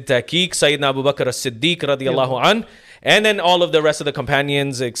 بالتحقيق Sayyidina Abu Bakr as-Siddiq radiyallahu an, and then all of the rest of the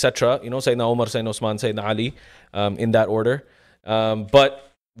companions, etc. You know, Sayyidina Umar, Sayyidina Osman, Sayyidina Ali, in that order.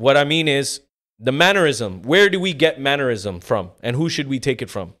 But what I mean is the mannerism. Where do we get mannerism from, and who should we take it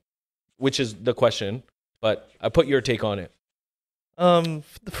from? Which is the question. But I put your take on it. The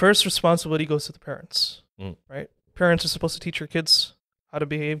first responsibility goes to the parents, right? Parents are supposed to teach your kids how to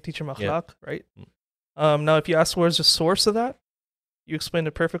behave, teach them akhlaq, right? Now, if you ask where's the source of that, you explained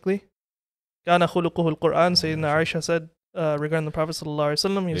it perfectly. Kana khuluquhu al-Quran, Sayyidina Aisha said regarding the Prophet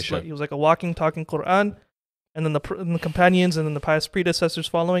ﷺ, he was like a walking, talking Quran, and then the companions and then the pious predecessors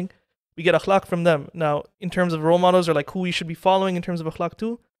following. We get akhlaq from them. Now, in terms of role models or like who we should be following in terms of akhlaq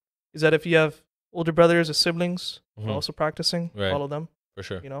too, is that if you have older brothers or siblings who are also practicing, follow them. For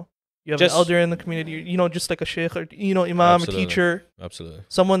sure. You know, you have an elder in the community, you know, just like a sheikh or, you know, imam, a teacher. Absolutely.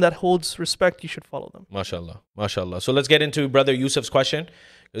 Someone that holds respect, you should follow them. MashaAllah. MashaAllah. So let's get into Brother Yusuf's question.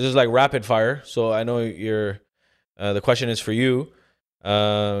 This is like rapid fire. So I know the question is for you,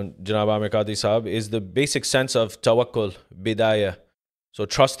 Janab Amir Qadi Sahab, is the basic sense of tawakkul, bidayah. So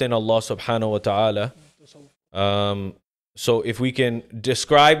trust in Allah subhanahu wa ta'ala. So if we can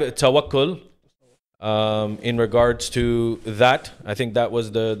describe tawakkul in regards to that, I think that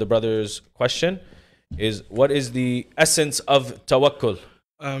was the brother's question, is what is the essence of tawakkul?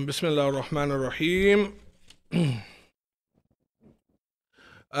 Bismillah ar-Rahman ar-Rahim.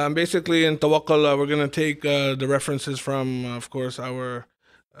 Basically in tawakkul, we're going to take the references from, of course, our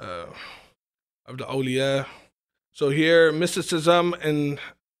of the awliya. So here, mysticism and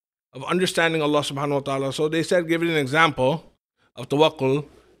of understanding Allah subhanahu wa ta'ala. So they said, give it an example of tawakkul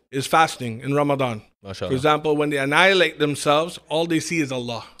is fasting in Ramadan. MashaAllah. For example, when they annihilate themselves, all they see is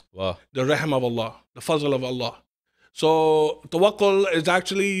Allah. Wow. The rahim of Allah, the fazl of Allah. So tawakkul is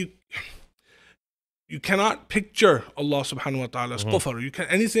actually, you cannot picture Allah subhanahu wa ta'ala's kufr. You can,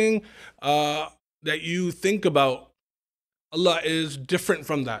 anything that you think about Allah is different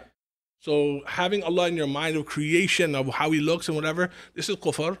from that. So having Allah in your mind of creation, of how He looks and whatever, this is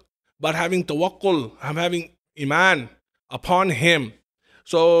kufr. But having tawakkul, having iman upon Him.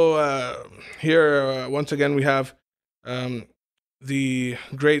 So here, once again, we have the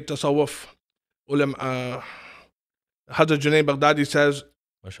great tasawwuf ulama, Hazrat Junaid Baghdadi says,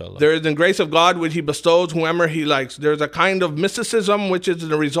 MashaAllah. there is the grace of God which He bestows whomever He likes. There's a kind of mysticism which is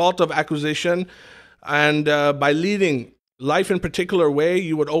the result of acquisition, and by leading life in particular way,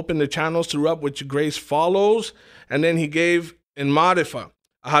 you would open the channels throughout which grace follows. And then he gave in Marifa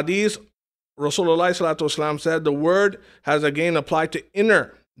a hadith. Rasulullah ﷺ said, the word has again applied to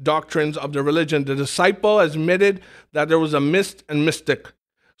inner doctrines of the religion. The disciple admitted that there was a mist and mystic.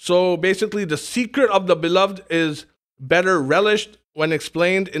 So basically, the secret of the beloved is better relished when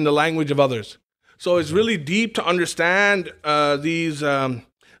explained in the language of others. So it's really deep to understand the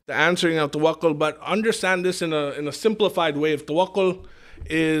answering of tawakkul, but understand this in a simplified way. If tawakkul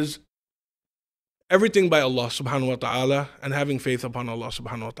is everything by Allah subhanahu wa ta'ala and having faith upon Allah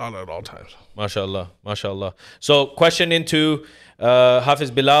subhanahu wa ta'ala at all times. MashaAllah. MashaAllah. So question into Hafiz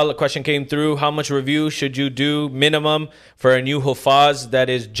Bilal, a question came through. How much review should you do minimum for a new Hufaz that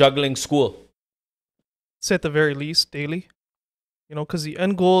is juggling school? Say at the very least, daily. You know, because the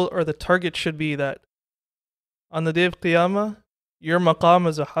end goal or the target should be that on the day of Qiyamah, your maqam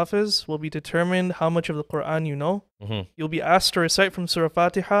as a Hafiz will be determined how much of the Quran you know. You'll be asked to recite from Surah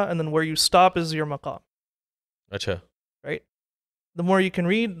Fatiha, and then where you stop is your maqam. Acha. Right? The more you can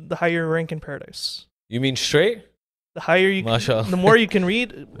read, the higher your rank in paradise. You mean straight? The higher you can, the more you can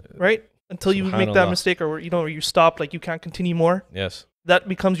read, right? Until you make that mistake or you stop, like you can't continue more. Yes. That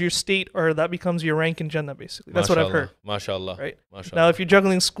becomes your state or that becomes your rank in Jannah, basically. That's what I've heard. MashaAllah. Right? MashaAllah. Now, if you're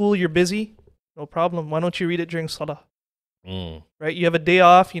juggling school, you're busy, no problem. Why don't you read it during Salah? Right? You have a day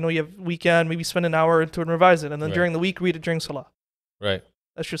off, you have weekend, maybe spend an hour to revise it, and then during the week, read it during Salah. Right.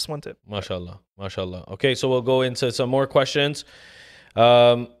 That's just one tip. MashaAllah. MashaAllah. Okay, so we'll go into some more questions.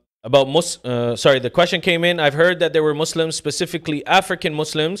 About the question came in. I've heard that there were Muslims, specifically African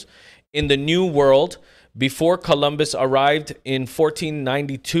Muslims, in the New World before Columbus arrived in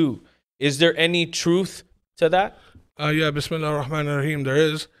 1492. Is there any truth to that? Yeah, Bismillah ar-Rahman ar-Rahim. There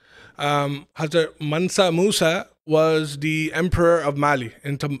is. Hazrat Mansa Musa was the emperor of Mali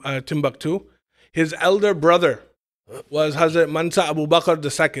in Timbuktu. His elder brother was Hazrat Mansa Abu Bakr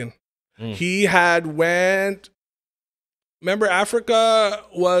II. He had went remember, Africa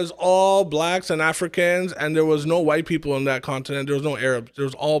was all blacks and Africans, and there was no white people on that continent. There was no Arabs. There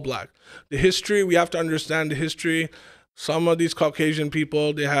was all black. The history, we have to understand the history. Some of these Caucasian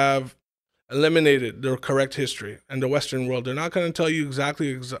people, they have eliminated their correct history. And the Western world, they're not going to tell you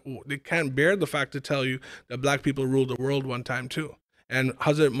exactly, they can't bear the fact to tell you that black people ruled the world one time too. And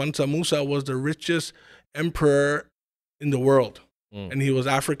Hazrat Mansa Musa was the richest emperor in the world. And he was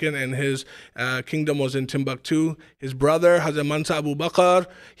African, and his kingdom was in Timbuktu. His brother, Hazrat Mansa Abu Bakr,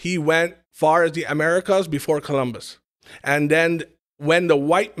 he went far as the Americas before Columbus. And then when the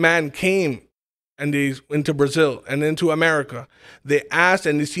white man came and they into Brazil and into America, they asked,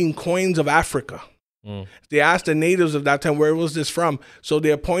 and they seen coins of Africa. They asked the natives of that time, where was this from? So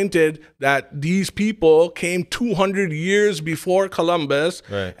they appointed that these people came 200 years before Columbus,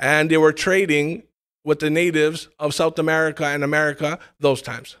 and they were trading with the natives of South America and America those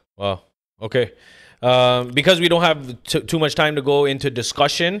times. Wow. Okay. Because we don't have too much time to go into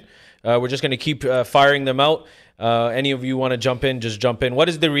discussion, we're just going to keep firing them out. Any of you want to jump in, just jump in. What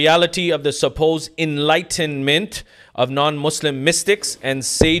is the reality of the supposed enlightenment of non-Muslim mystics and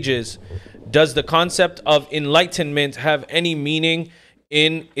sages? Does the concept of enlightenment have any meaning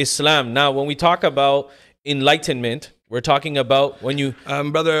in Islam? Now, when we talk about enlightenment, we're talking about when you...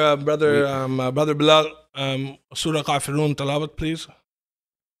 Brother Bilal, Surah Kafirun, Talawat, please.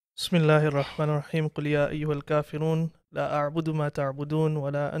 Bismillahir Rahmanir Rahim. Qul ya ayyuhal kafirun la a'budu ma ta'budun wa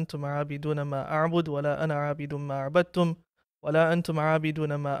la antum a'abiduna ma a'bud wa la ana a'abidun ma a'badtum wa la antum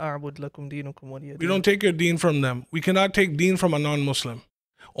a'abiduna ma a'bud lakum dinukum waliya din. We don't take your deen from them. We cannot take deen from a non-Muslim.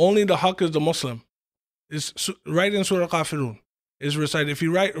 Only the haqq is the Muslim. It's right in Surah Kafirun. Is recited. If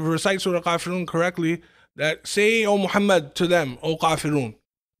you recite Surah Kafirun correctly, that say, O Muhammad, to them, O Kafirun.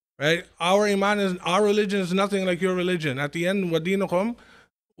 Right? Our religion is nothing like your religion. At the end, wadinukum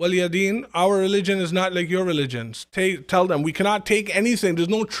waliyadin, our religion is not like your religions. Tell them, we cannot take anything. There's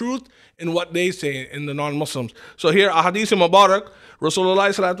no truth in what they say in the non-Muslims. So here, a hadith Mubarak, Rasulullah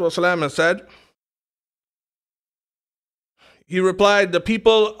sallallahu alaihi wasallam has said, he replied, the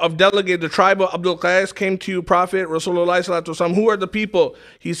people of Delegate, the tribe of Abdul Qais, came to you, Prophet Rasulullah sallallahu alaihi wasallam. Who are the people?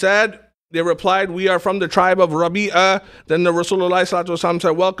 He said, they replied, we are from the tribe of Rabi'ah. Then the Rasulullah sallallahu alaihi wasallam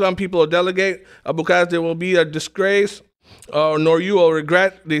said, welcome, people of Delegate. Abu Qais, there will be a disgrace, nor you will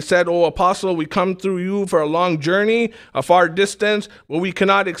regret. They said, O Apostle, we come through you for a long journey, a far distance, but we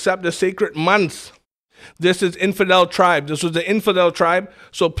cannot accept the sacred months. This is infidel tribe. This was the infidel tribe.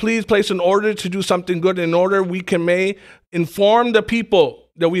 So please place an order to do something good in order we may inform the people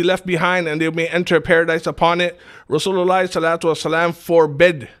that we left behind and they may enter paradise upon it. Rasulullah sallallahu alaihi wasallam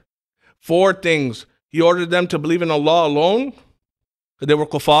forbid 4 things. He ordered them to believe in Allah alone, because they were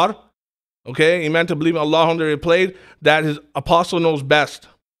kuffar. Okay, he meant to believe in Allah alone. They replied that his apostle knows best.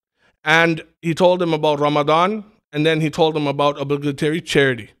 And he told them about Ramadan, and then he told them about obligatory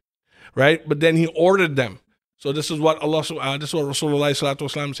charity. Right? But then he ordered them. So this is what Allah, this is what Rasulullah sallallahu alaihi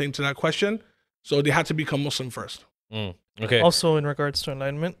wasallam is saying to that question. So they had to become Muslim first. Okay. Also, in regards to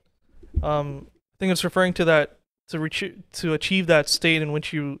enlightenment, I think it's referring to that to achieve that state in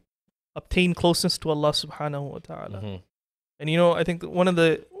which you obtain closeness to Allah subhanahu wa ta'ala. And you know, I think that one of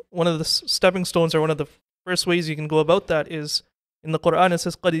the stepping stones, or one of the first ways you can go about that, is in the Quran. It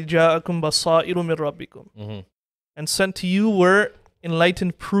says, "Qad ja'akum basairu min rabbikum," and sent to you were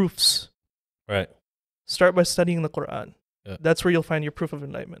enlightened proofs. Right. Start by studying the Quran. That's where you'll find your proof of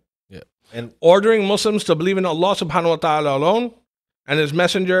enlightenment. And ordering Muslims to believe in Allah subhanahu wa ta'ala alone and his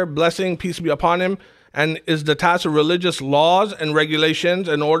messenger, blessing, peace be upon him, and is the task of religious laws and regulations,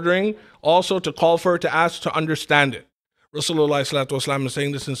 and ordering also to call for, to ask, to understand it. Rasulullah sallallahu alaihi wasallam is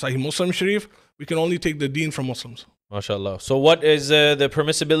saying this in Sahih Muslim Sharif. We can only take the deen from Muslims. MashaAllah. So what is the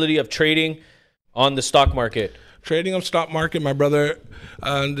permissibility of trading on the stock market? Trading of stock market, my brother,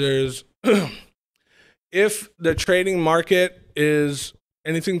 there's if the trading market is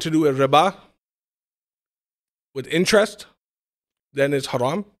anything to do with riba, with interest, then it's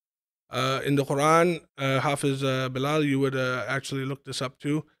haram. In the Quran, Hafiz Bilal, you would actually look this up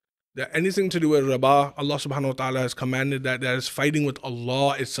too. That anything to do with riba, Allah subhanahu wa ta'ala has commanded that is fighting with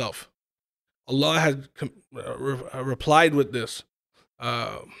Allah itself. Allah has replied with this,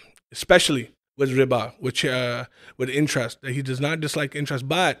 especially with riba, which with interest, that he does not dislike interest.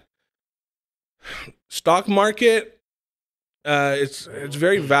 But stock market, it's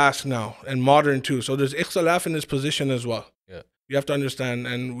very vast now and modern too. So there's ikhtilaf in this position as well. Yeah, you have to understand,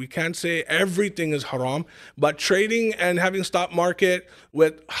 and we can't say everything is haram, but trading and having stock market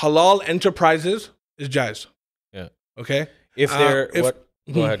with halal enterprises is jaiz. Yeah. Okay. If they're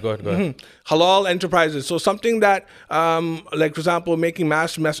Go ahead. Halal enterprises. So something that, like for example, making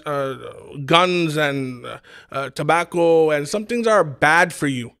guns and tobacco, and some things are bad for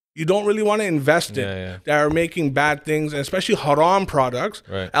you. You don't really want to invest in that are making bad things, and especially haram products,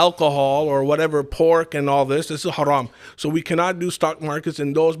 alcohol or whatever, pork and all this. This is haram. So we cannot do stock markets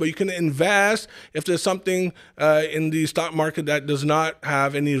in those, but you can invest if there's something in the stock market that does not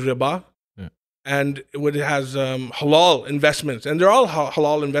have any riba. And it has halal investments, and they're all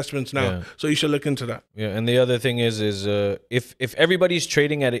halal investments now. So you should look into that. And the other thing is if everybody's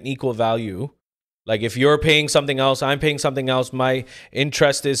trading at an equal value, like if you're paying something else, I'm paying something else, my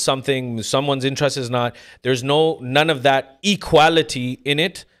interest is something, someone's interest is not, there's none of that equality in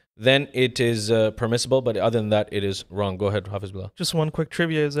it, then it is permissible. But other than that, it is wrong. Go ahead, Hafiz Billah. Just one quick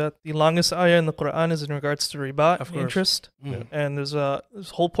trivia is that the longest ayah in the Quran is in regards to riba, interest. And there's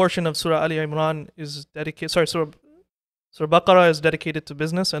this whole portion of Surah Ali Imran is dedicated, Surah Baqarah is dedicated to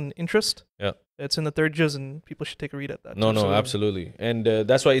business and interest. It's in the third juz, and people should take a read at that. No, absolutely. And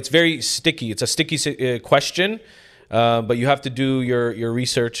that's why it's very sticky. It's a sticky question, but you have to do your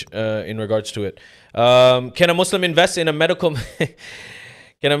research in regards to it. Can a Muslim invest in a medical...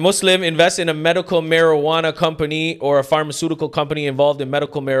 Can a Muslim invest in a medical marijuana company or a pharmaceutical company involved in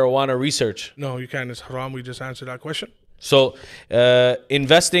medical marijuana research? No, you can't. It's haram. We just answered that question. So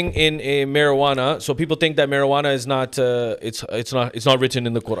investing in a marijuana, so people think that marijuana is not it's not written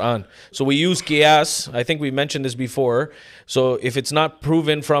in the Quran. So we use qiyas. I think we mentioned this before. So if it's not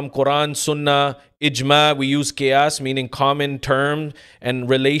proven from Quran, Sunnah, Ijma, we use qiyas, meaning common term and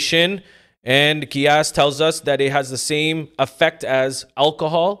relation. And qiyas tells us that it has the same effect as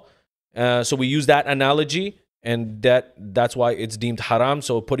alcohol. So we use that analogy, and that's why it's deemed haram.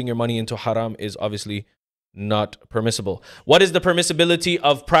 So putting your money into haram is obviously not permissible. What is the permissibility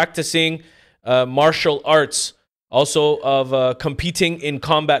of practicing martial arts? Also of competing in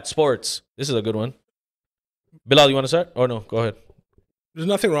combat sports? This is a good one. Bilal, you want to start? Or no, go ahead. There's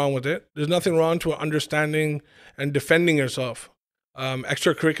nothing wrong with it. There's nothing wrong to understanding and defending yourself.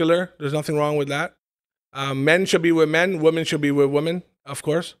 Extracurricular, there's nothing wrong with that. Men should be with men, women should be with women, of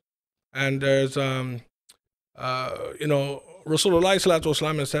course. And there's, Rasulullah Sallallahu Alaihi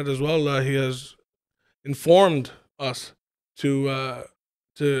Wasallam has said as well, he has informed us to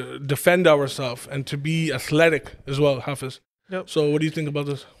defend ourselves and to be athletic as well, Hafiz. So what do you think about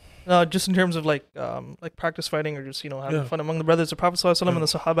this? Just in terms of like practice fighting or just having fun among the brothers, the Prophet ﷺ and the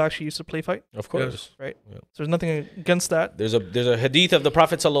Sahaba actually used to play fight. Of course, right? So there's nothing against that. There's a hadith of the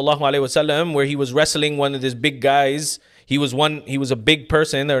Prophet ﷺ where he was wrestling one of these big guys. He was a big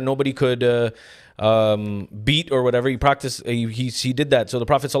person that nobody could beat or whatever. He practiced. He did that. So the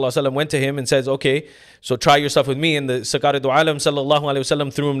Prophet ﷺ went to him and says, "Okay, so try yourself with me." And the Sakaridu Alam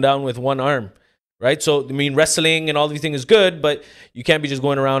ﷺ threw him down with one arm. Right, so I mean, wrestling and all these things is good, but you can't be just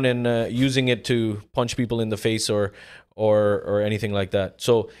going around and using it to punch people in the face or anything like that.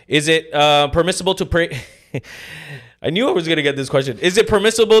 So, is it permissible to pray? I knew I was gonna get this question. Is it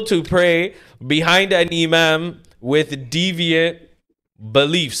permissible to pray behind an imam with deviant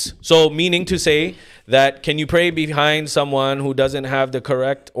beliefs? So, meaning to say that can you pray behind someone who doesn't have the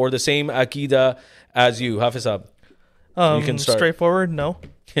correct or the same aqidah as you, Hafiz Saab? You can start. Straightforward, no.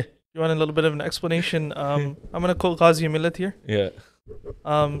 You want a little bit of an explanation? I'm going to quote Ghazi Millet here.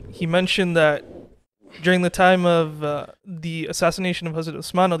 He mentioned that during the time of the assassination of Hazrat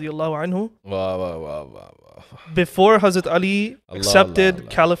Usman radiallahu anhu, before Hazrat Ali accepted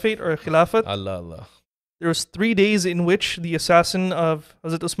caliphate or khilafat, there was 3 days in which the assassin of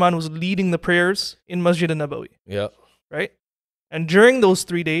Hazrat Usman was leading the prayers in Masjid al-Nabawi. Right? And during those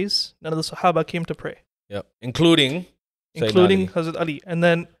 3 days, none of the Sahaba came to pray. Including Hazrat Ali. And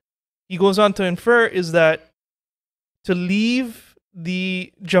then he goes on to infer is that to leave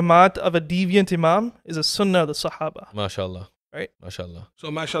the jamaat of a deviant imam is a sunnah of the Sahaba. MashaAllah. Right? MashaAllah. So,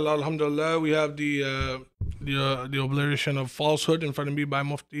 MashaAllah, Alhamdulillah, we have the obliteration of falsehood in front of me by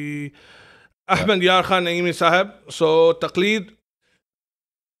Mufti Ahmed Yar Khan Naimi Sahib. So, taqleed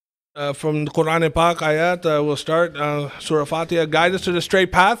from the Quran Pak ayat, we'll start. Surah Fatiha, guide us to the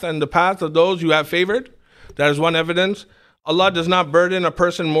straight path and the path of those you have favored. That is one evidence. Allah does not burden a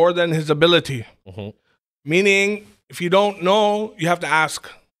person more than his ability. Meaning, if you don't know, you have to ask.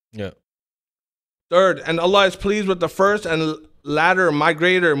 Third, and Allah is pleased with the first and latter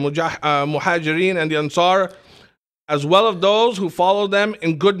migrator, Muhajirin and the Ansar, as well as those who follow them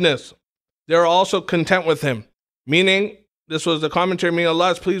in goodness. They are also content with him. Meaning, this was the commentary, meaning Allah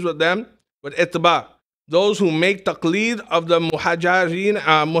is pleased with them, with ittiba. Those who make taqleed of the Muhajirin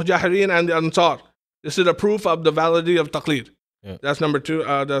and the Ansar. This is a proof of the validity of taqleed. That's number two.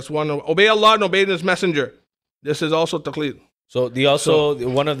 That's one. Obey Allah and obey His Messenger. This is also taqleed. So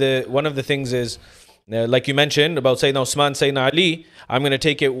one of the things is, like you mentioned about Sayyidina Usman, Sayyidina Ali. I'm going to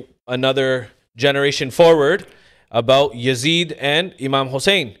take it another generation forward about Yazid and Imam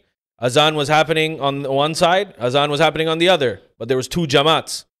Hussein. Azan was happening on one side, Azan was happening on the other, but there was two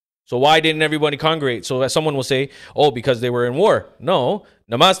Jamaats. So why didn't everybody congregate? So someone will say, oh, because they were in war. No,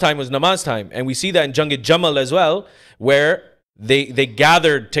 namaz time was namaz time. And we see that in Jang Jamal as well, where they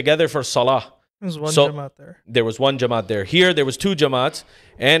gathered together for salah. There was one Jamaat there. There was one Jamaat there. Here, there was two Jamaats.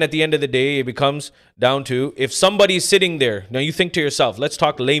 And at the end of the day, it becomes down to, if somebody's sitting there, now you think to yourself, let's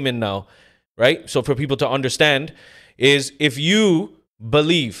talk layman now, right? So for people to understand, is if you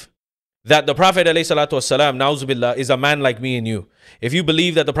believe that the Prophet ﷺ, na'uzubillah, is a man like me and you. If you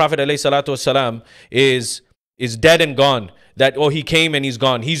believe that the Prophet ﷺ is dead and gone, that, oh, he came and he's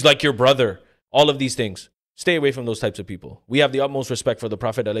gone, he's like your brother, all of these things, stay away from those types of people. We have the utmost respect for the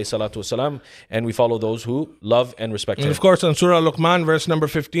Prophet ﷺ, and we follow those who love and respect him. And of course, in Surah Luqman, verse number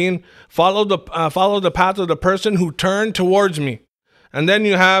 15, follow the path of the person who turned towards me. And then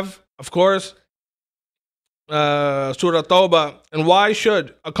you have, of course, Surah Tawbah. And why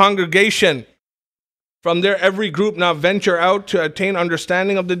should a congregation from their every group now venture out to attain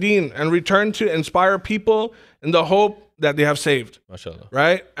understanding of the deen and return to inspire people in the hope that they have saved? MashaAllah.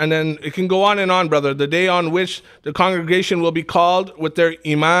 Right? And then it can go on, brother. The day on which the congregation will be called with their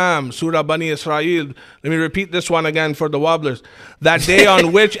imam, Surah Bani Israel. Let me repeat this one again for the wobblers. That day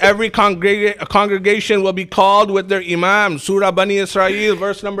on which every congregation will be called with their imam, Surah Bani Israel,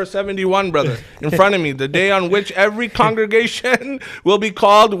 verse number 71, brother, in front of me. The day on which every congregation will be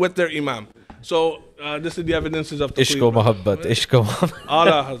called with their imam. So this is the evidences of the Ishq wa muhabbat, ishq wa muhabbat.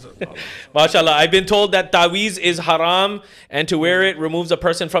 Allah Hazrat. MashaAllah, I've been told that taweez is haram and to wear it removes a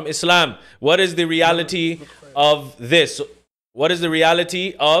person from Islam. What is the reality of this? What is the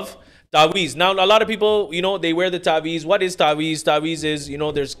reality of taweez? Now, a lot of people, they wear the taweez. What is taweez? Taweez is,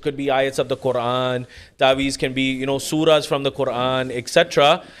 there's could be ayats of the Quran. Taweez can be, surahs from the Quran,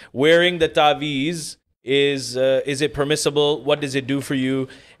 etc. Wearing the taweez, is it permissible? What does it do for you,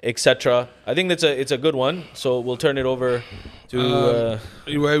 etc.? I think it's a good one. So we'll turn it over to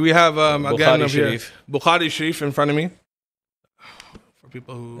we have again Sharif. Bukhari Sharif in front of me for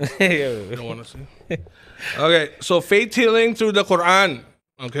people who don't want to see. Okay, so faith healing through the Quran.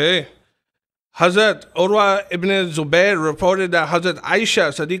 Okay, Hazrat Urwa ibn Zubair reported that Hazrat Aisha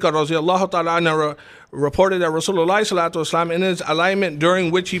Siddiqa radiallahu ta'ala anha reported that Rasulullah sallallahu alaihi wasallam, in his alignment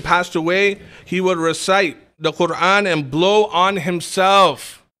during which he passed away, he would recite the Quran and blow on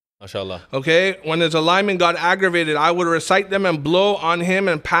himself. MashaAllah. Okay, when his alignment got aggravated, I would recite them and blow on him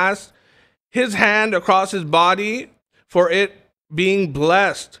and pass his hand across his body for it being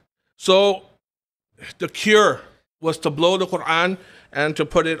blessed. So the cure was to blow the Quran and to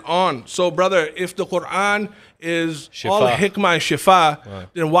put it on. So brother, if the Quran is all hikmah and shifa,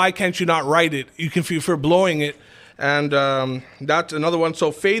 then why can't you not write it? You can feel for blowing it. And that's another one.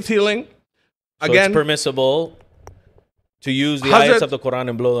 So faith healing, again, it's permissible to use the ayats of the Quran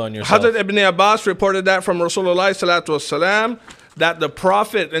and blow on yourself. Hazrat Ibn Abbas reported that from Rasulullah sallallahu alaihi wasallam, that the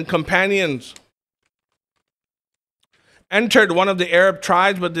Prophet and companions entered one of the Arab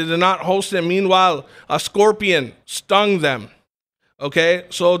tribes, but they did not host them. Meanwhile, a scorpion stung them. Okay,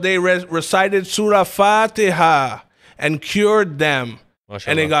 so they recited Surah Fatiha and cured them. MashaAllah.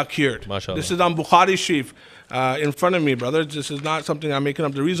 And they got cured. MashaAllah. This is on Bukhari Sharif in front of me, brothers. This is not something I'm making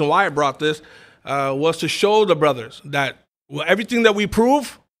up. The reason why I brought this was to show the brothers that everything that we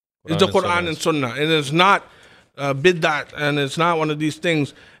prove is the Quran and Sunnah. It is not bid'at, and it's not one of these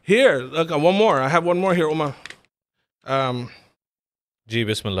things. Here, look, one more. I have one more here, Umar. Ji,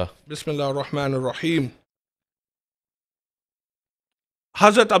 Bismillah. Bismillah ar-Rahman ar-Rahim.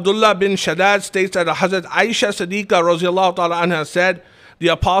 Hazrat Abdullah bin Shaddad states that Hazrat Aisha Siddiqa radiallahu ta'ala anha said, the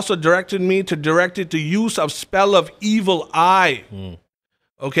apostle directed me to direct it to use of spell of evil eye.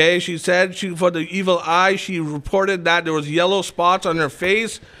 Okay, she said for the evil eye, she reported that there was yellow spots on her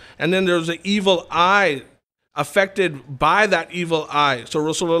face, and then there was an evil eye affected by that evil eye. So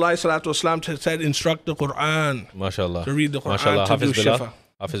Rasulullah sallallahu alaihi wasallam said, instruct the Quran. MashaAllah. To read the Quran, MashaAllah. to do Hafiz Billah. shifa.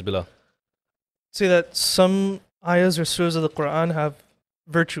 Hafiz Billah. Say that some ayahs or surahs of the Quran have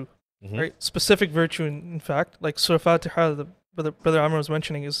virtue, right? Specific virtue, in fact. Like Surah Fatiha, the Brother Amr was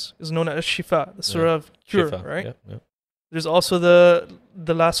mentioning, is known as Shifa, the surah of cure, Shifa. right? Yeah. There's also the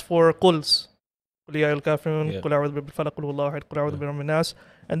last four quls. قُلْ يَا أَيُّهَا الْكَافِرُونَ قُلْ أَعُوذُ بِرَبِّ الْفَلَقِ قُلْ هُوَ اللَّهُ أَحَدٌ قُلْ أَعُوذُ بِرَبِّ النَّاسِ.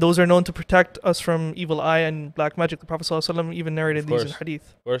 And those are known to protect us from evil eye and black magic. The Prophet ﷺ even narrated these in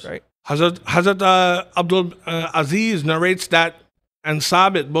hadith. Of course. Right? Hazrat Abdul Aziz narrates that, and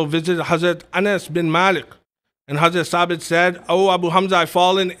Sabit both visited Hazrat Anas bin Malik. And Hazrat Sabit said, "Oh Abu Hamza, I've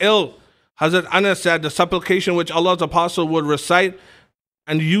fallen ill Hazrat Anas said, the supplication which Allah's apostle would recite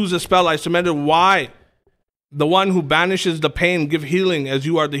and use a spell, I submitted, why? The one who banishes the pain, give healing as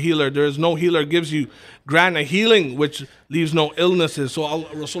you are the healer. There is no healer gives you, grant a healing which leaves no illnesses. So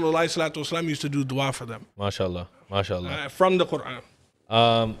Rasulullah sallallahu alaihi wasallam used to do dua for them. MashaAllah. MashaAllah. From the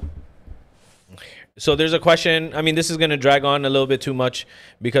Quran. So there's a question. I mean, this is going to drag on a little bit too much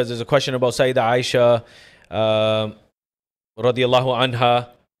because there's a question about Sayyidah Aisha, radiallahu anha.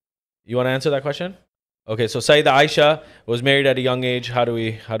 You want to answer that question? Okay, so Sayyidah Aisha was married at a young age. How do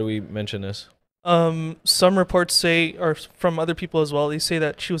we mention this? Some reports say, or from other people as well, they say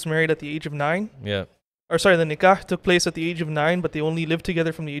that she was married at the age of 9. Yeah. Or sorry, the nikah took place at the age of 9, but they only lived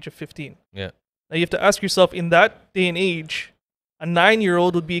together from the age of 15. Yeah. Now you have to ask yourself, in that day and age, a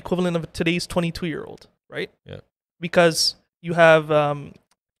 9-year-old would be equivalent of today's 22-year-old, right? Yeah. Because you have,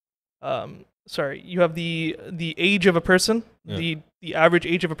 you have the age of a person, the average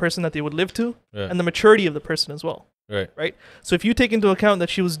age of a person that they would live to, and the maturity of the person as well. Right. So if you take into account that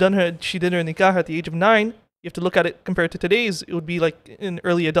she did her nikah at the age of 9, you have to look at it compared to today's. It would be like an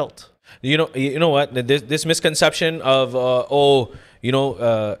early adult. You know what? This misconception of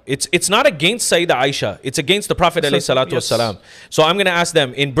it's not against Sayyidah Aisha. It's against the Prophet alayhi salatu wasalam. So I'm going to ask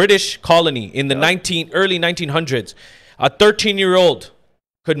them, in British colony in the early 1900s, a 13-year-old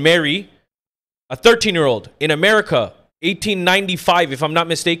could marry a 13-year-old. In America, 1895, if I'm not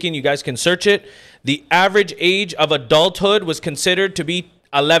mistaken, you guys can search it. The average age of adulthood was considered to be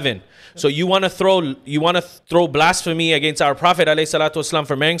 11. So you want to throw blasphemy against our Prophet ﷺ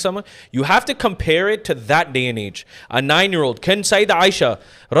for marrying someone? You have to compare it to that day and age. A 9-year-old, can Sayyidah Aisha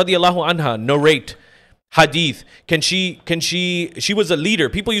radiallahu anha narrate hadith? She was a leader.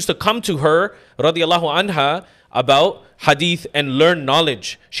 People used to come to her radiallahu anha about hadith and learn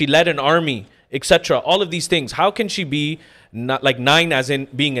knowledge. She led an army, etc. All of these things. How can she be not like 9 as in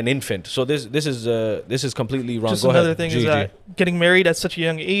being an infant? So this is completely wrong. Just another thing is that getting married at such a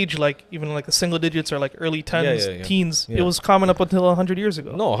young age, like even like the single digits or like early teens, it was common up until 100 years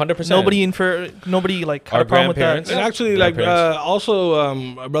ago. No, 100%. Nobody like had a problem with that. And actually, like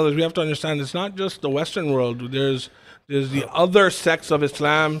also, brothers, we have to understand it's not just the Western world. There's the other sects of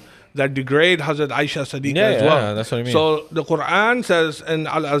Islam that degrade Hazrat Aisha Siddiqa as well. Yeah, that's what I mean. So the Quran says in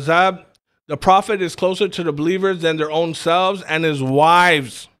Al-Azab, the Prophet is closer to the believers than their own selves and his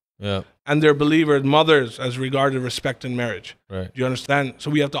wives and their believers' mothers as regarded respect in marriage. Right. Do you understand?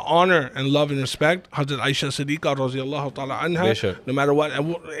 So we have to honor and love and respect Hazrat Aisha Siddiqa radiallahu ta'ala anha, no matter what.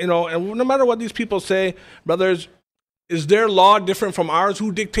 And, and no matter what these people say, brothers, is their law different from ours?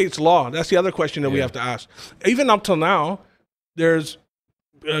 Who dictates law? That's the other question that we have to ask. Even up till now, there's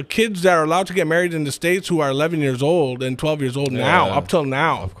kids that are allowed to get married in the States who are 11 years old and 12 years old now, up till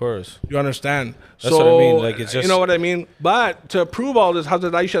now. Of course. You understand? That's what I mean. Like, it's just, you know what I mean? But to prove all this,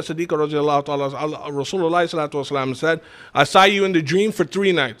 Hazrat Aisha Siddiqa radiallahu ta'ala, Rasulullah sallallahu alaihi wasallam said, I saw you in the dream for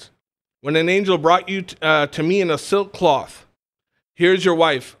 3 nights. When an angel brought you to me in a silk cloth, here's your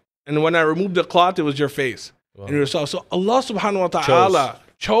wife. And when I removed the cloth, it was your face. Wow. And yourself. So Allah subhanahu wa ta'ala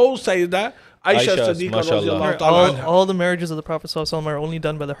chose Sayyidah Aisha Siddiqa radiallahu ta'ala. All the marriages of the Prophet ﷺ are only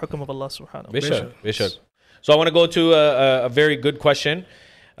done by the hukm of Allah subhanahu wa ta'ala. Bishop. So I want to go to a very good question.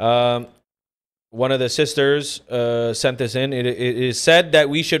 One of the sisters sent this in. It is said that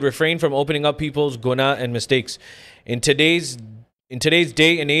we should refrain from opening up people's guna and mistakes. In today's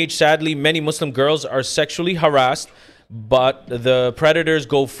day and age, sadly, many Muslim girls are sexually harassed, but the predators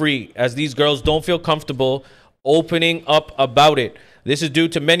go free, as these girls don't feel comfortable opening up about it. This is due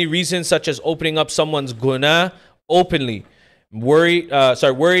to many reasons, such as opening up someone's guna openly, worried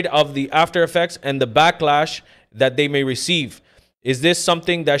of the after effects and the backlash that they may receive. Is this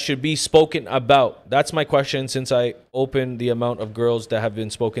something that should be spoken about? That's my question, since I opened the amount of girls that have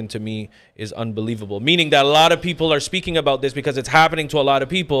been spoken to me is unbelievable. Meaning that a lot of people are speaking about this because it's happening to a lot of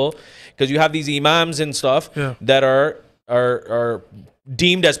people, because you have these imams and stuff that are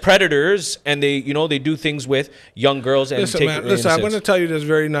deemed as predators, and they do things with young girls and listen, I'm going to tell you this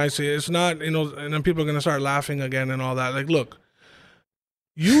very nicely. It's not, and then people are going to start laughing again and all that. Like, look,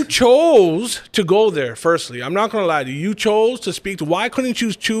 you chose to go there, firstly. I'm not going to lie to you. You chose to speak to, why couldn't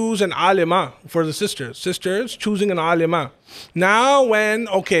you choose an alima for the sisters? Sisters choosing an alima. Now when,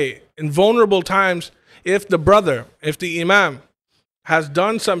 in vulnerable times, if the imam has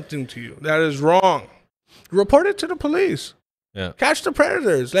done something to you that is wrong, report it to the police. Yeah. Catch the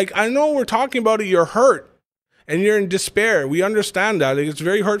predators. Like, I know we're talking about it, you're hurt and you're in despair. We understand that. Like, it's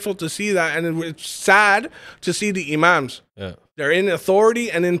very hurtful to see that, and it's sad to see the imams. Yeah. They're in authority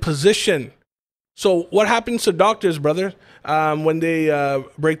and in position. So what happens to doctors, brother, when they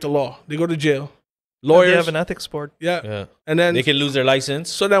break the law? They go to jail. lawyers. They have an ethics board. Yeah. And then they can lose their license.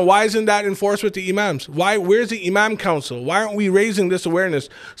 So then why isn't that enforced with the imams? Where's the imam council? Why aren't we raising this awareness?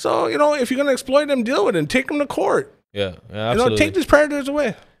 So, if you're going to exploit them, deal with it and take them to court. Yeah, absolutely. Take these predators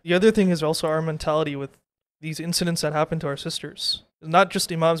away. The other thing is also our mentality with these incidents that happen to our sisters. Not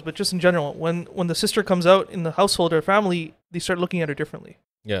just imams, but just in general. When the sister comes out in the household or family, they start looking at her differently.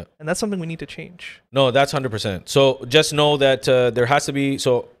 Yeah. And that's something we need to change. No, that's 100%. So just know that there has to be,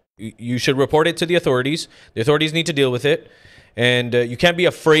 so you should report it to the authorities. The authorities need to deal with it. And you can't be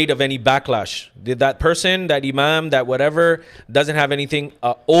afraid of any backlash. Did that person, that imam, that whatever, doesn't have anything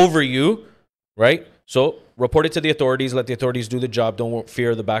over you, right? So report it to the authorities. Let the authorities do the job. Don't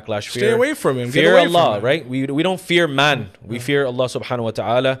fear the backlash. Stay away from him. Fear Allah, right? We don't fear man. We fear Allah subhanahu wa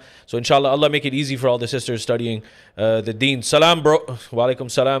ta'ala. So inshallah, Allah make it easy for all the sisters studying the deen. Salam, bro. Wa alaikum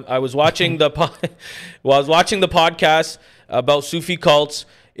salam. I was watching the podcast about Sufi cults.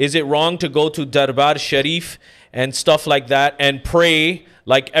 Is it wrong to go to Darbar Sharif and stuff like that and pray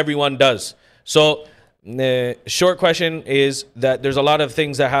like everyone does? So the short question is that there's a lot of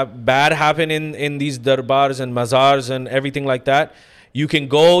things that have bad happen in these darbars and mazars and everything like that. You can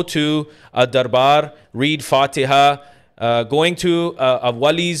go to a darbar, read Fatiha. Going to a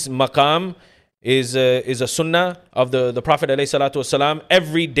wali's maqam is a sunnah of the Prophet ﷺ.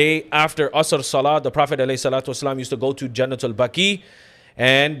 Every day after Asr Salah, the Prophet ﷺ used to go to Jannatul Baqi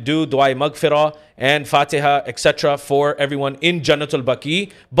and do Dua Maghfirah and Fatiha, etc. for everyone in Jannatul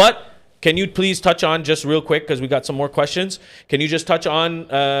Baqi. But can you please touch on, just real quick, because we got some more questions, can you just touch on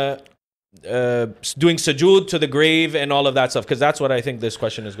doing sujood to the grave and all of that stuff? Because that's what I think this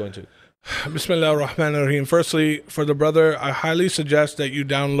question is going to. Bismillah ar-Rahman ar-Rahim. Firstly, for the brother, I highly suggest that you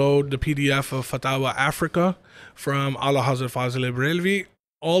download the PDF of Fatawa Africa from Allah Hazrat Fazil Ibrelvi.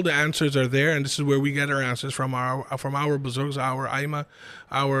 All the answers are there, and this is where we get our answers from our Buzurgs, our Aima,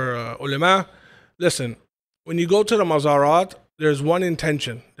 our ulama. Listen, when you go to the Mazarat, there's one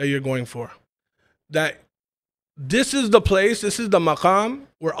intention that you're going for. That this is the place, this is the maqam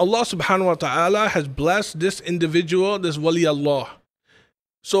where Allah subhanahu wa ta'ala has blessed this individual, this wali Allah.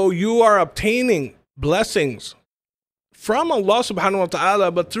 So you are obtaining blessings from Allah subhanahu wa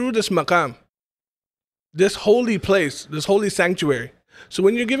ta'ala, but through this maqam, this holy place, this holy sanctuary. So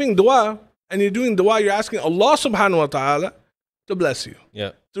when you're giving dua and you're doing dua, you're asking Allah subhanahu wa ta'ala to bless you.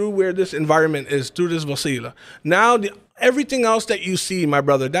 Yeah. Through where this environment is, through this wasila. Now, everything else that you see, my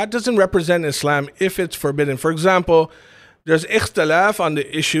brother, that doesn't represent Islam if it's forbidden. For example, there's ikhtilaf on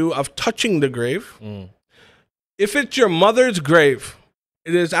the issue of touching the grave. If it's your mother's grave,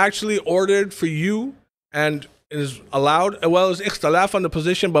 it is actually ordered for you and it is allowed, well as ikhtilaf on the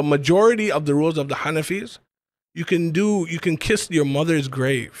position, but majority of the rules of the Hanafis, you can kiss your mother's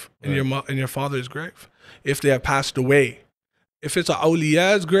grave and your father's grave if they have passed away. If it's a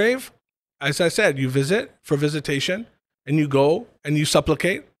awliya's grave, as I said, you visit for visitation and you go and you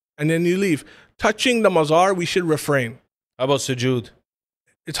supplicate and then you leave. Touching the mazar, we should refrain. How about sujood?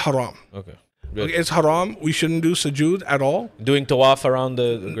 It's haram. Okay. It's haram. We shouldn't do sujood at all. Doing tawaf around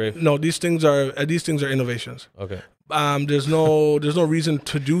the grave? No, these things are innovations. Okay. There's no reason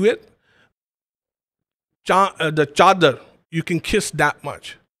to do it. The chadar, you can kiss that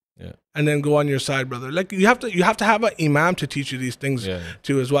much. Yeah. And then go on your side, brother. Like you have to have an imam to teach you these things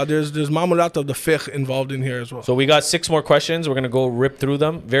too as well. There's mamulat of the fiqh involved in here as well. So we got 6 more questions. We're gonna go rip through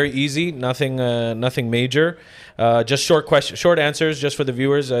them. Very easy, nothing major. Just short answers, just for the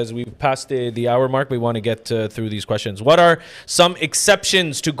viewers. As we passed the hour mark, we want to get through these questions. What are some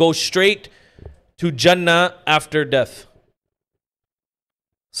exceptions to go straight to Jannah after death?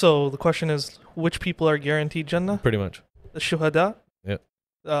 So the question is, which people are guaranteed Jannah? Pretty much. The shuhada. Yeah.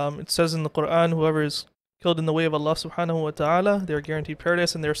 It says in the Quran, whoever is killed in the way of Allah subhanahu wa ta'ala, they are guaranteed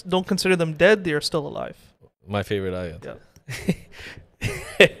paradise, and don't consider them dead, they are still alive. My favorite ayat.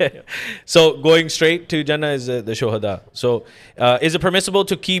 Yeah. So going straight to Jannah is the shuhada. So is it permissible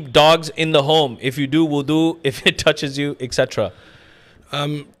to keep dogs in the home? If you do, wudu, if it touches you, etc.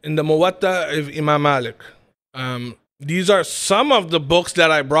 In the Muwatta of Imam Malik, these are some of the books that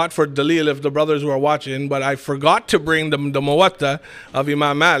I brought for Dalil if the brothers were watching, but I forgot to bring the Muwatta of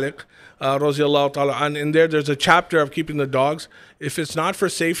Imam Malik, Raziallahu ta'ala. And in there's a chapter of keeping the dogs. If it's not for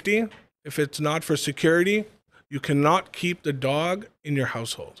safety, if it's not for security, you cannot keep the dog in your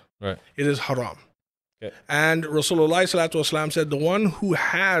household. Right. It is haram. Okay. And Rasulullah sallallahu alaihi wasallam said, the one who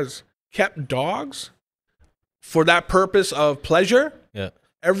has kept dogs for that purpose of pleasure,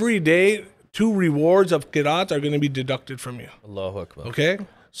 every day, 2 rewards of qiraat are going to be deducted from you. Allahu Akbar. Okay?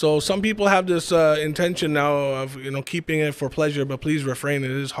 So some people have this intention now of keeping it for pleasure, but please refrain.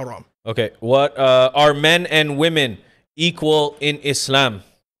 It is haram. Okay. What are men and women equal in Islam?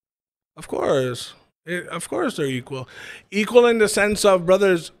 Of course. Of course they're equal. Equal in the sense of,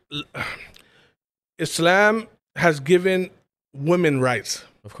 brothers, Islam has given women rights.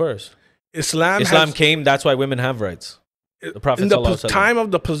 Of course. Islam came, that's why women have rights. The Prophet in the time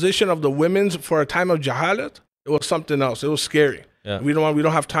of the position of the women's for a time of jahalat, it was something else. It was scary. Yeah. We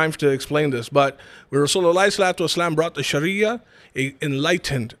don't have time to explain this, but when Rasulullah Sallallahu Alaihi Wasallam brought the Sharia, it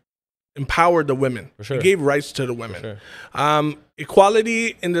enlightened, empowered the women. For sure. It gave rights to the women. For sure.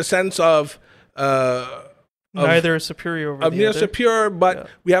 Equality in the sense of neither is superior over the other. Superior, but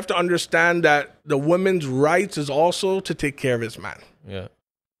we have to understand that the women's rights is also to take care of his man. Yeah.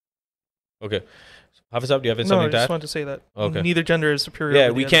 Okay. Hafiz, do you have No, something I to just add? wanted to say that Okay. neither gender is superior. Yeah,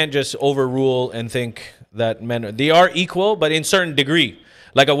 over we the other. can't just overrule and think that they are equal, but in certain degree.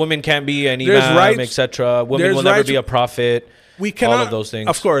 Like a woman can't be an imam, etc. Women will never be a prophet. We cannot, all of those things.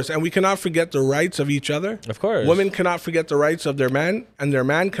 Of course, and we cannot forget the rights of each other. Of course. Women cannot forget the rights of their man, and their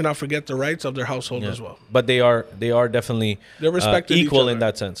man cannot forget the rights of their household as well. But they are definitely They're respected equal in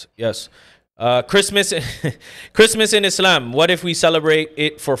that sense. Yes. Christmas in Islam. What if we celebrate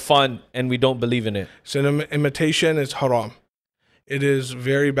it for fun and we don't believe in it? So imitation is haram. It is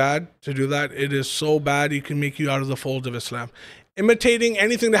very bad to do that. It is so bad it can make you out of the fold of Islam. Imitating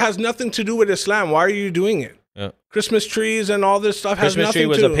anything that has nothing to do with Islam. Why are you doing it? Yeah. Christmas trees and all this stuff has Christmas nothing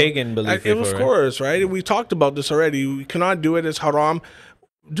tree to was a pagan belief. It was, of course, right? We talked about this already. We cannot do it. It's haram.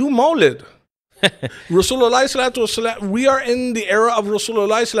 Do Mawlid. Rasulullah Sallallahu Alaihi Wasallam. We are in the era of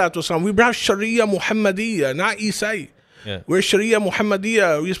Rasulullah Sallallahu Alaihi Wasallam. We have Sharia Muhammadiyya, not Isai. Yeah. We're Sharia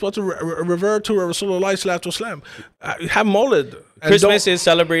Muhammadiyya. We're supposed to revert to Rasulullah Sallallahu Alaihi Wasallam. Have Mawlid. Christmas is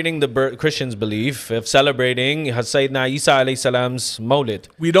celebrating the Christians' belief of celebrating Sayyidina Isa alayhi salam's Mawlid.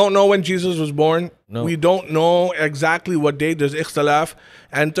 We don't know when Jesus was born. No. We don't know exactly what date. There's ikhtilaf.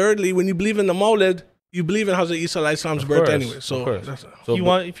 And thirdly, when you believe in the Mawlid, you believe in Hazrat Isa alayhi salam's birth anyway. So, So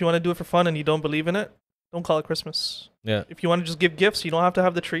if you want to do it for fun and you don't believe in it, don't call it Christmas. Yeah. If you want to just give gifts, you don't have to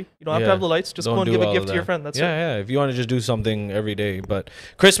have the tree. You don't have to Yeah. have the lights. Just Don't go and do give a all gift of to your that. friend. That's it. Yeah. If you want to just do something every day, but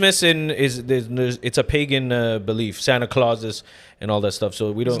Christmas it's a pagan belief. Santa Claus and all that stuff.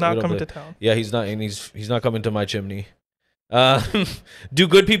 So we don't. He's not we don't coming believe- to town. Yeah, he's not, and he's not coming to my chimney. Do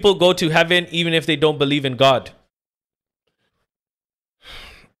good people go to heaven even if they don't believe in God?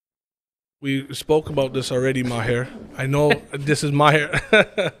 we spoke about this already, Mahir. I know this is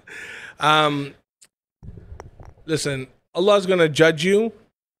Mahir. Listen, Allah is going to judge you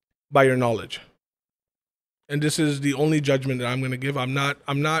by your knowledge. And this is the only judgment that I'm going to give. I'm not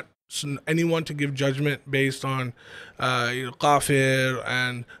anyone to give judgment based on kafir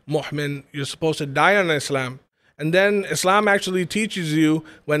and mu'min. You're supposed to die on Islam. And then Islam actually teaches you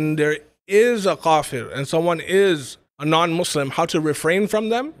when there is a kafir and someone is a non-Muslim, how to refrain from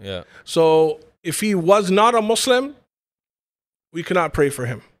them. Yeah. So if he was not a Muslim, we cannot pray for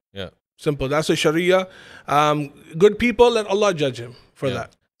him. Yeah. Simple. That's the Sharia. Good people, let Allah judge him for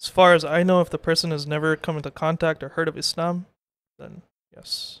that. As far as I know, if the person has never come into contact or heard of Islam, then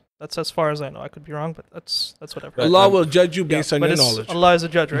yes. That's as far as I know. I could be wrong, but that's what I've heard. Allah will judge you based on but your it's- knowledge. Allah is a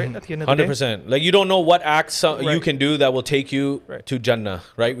judge, right? At the end of the day. 100%. Like you don't know what acts you Right. can do that will take you Right. to Jannah,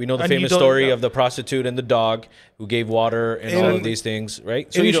 right? We know the And you famous don't- story yeah. of the prostitute and the dog who gave water and all of these things,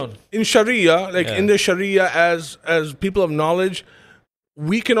 right? So you don't. In Sharia, like Yeah. in the Sharia, as people of knowledge,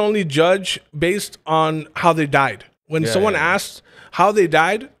 we can only judge based on how they died. When someone asks how they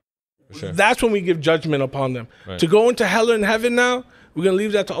died, Sure. that's when we give judgment upon them. Right. To go into hell and heaven now, we're going to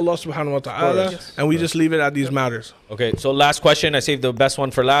leave that to Allah subhanahu wa ta'ala, Yes. and we just leave it at these matters. Okay, so last question, I saved the best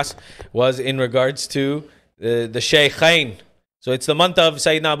one for last, was in regards to the Shaykhain. So it's the month of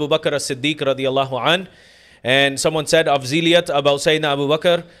Sayyidina Abu Bakr as-Siddiq radiallahu an, and someone said of ziliyat about Sayyidina Abu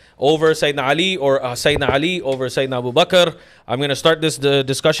Bakr over Sayyidina Ali, or Sayyidina Ali over Sayyidina Abu Bakr. I'm going to start this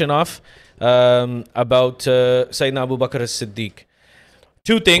discussion off about Sayyidina Abu Bakr as-Siddiq.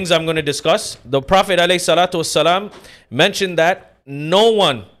 Two things I'm going to discuss. The Prophet ﷺ mentioned that no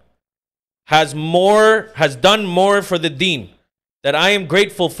one has done more for the deen that I am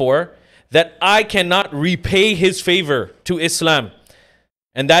grateful for, that I cannot repay his favor to Islam.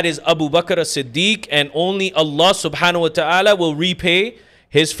 And that is Abu Bakr as-Siddiq, and only Allah subhanahu wa ta'ala will repay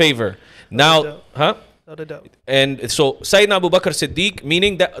his favor. Now, Without a doubt. and so Sayyidina Abu Bakr Siddiq,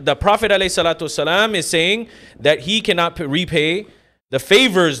 meaning that the Prophet ﷺ is saying that he cannot repay the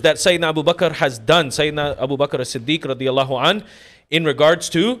favors that Sayyidina Abu Bakr has done, Sayyidina Abu Bakr as-Siddiq radiallahu an, in regards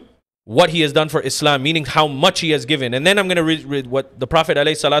to what he has done for Islam, meaning how much he has given. And then I'm going to read what the Prophet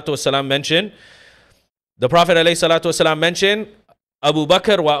ﷺ mentioned. The Prophet ﷺ mentioned, Abu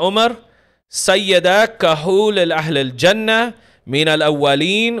Bakr wa Umar, Sayyida kahul al-ahl al-jannah min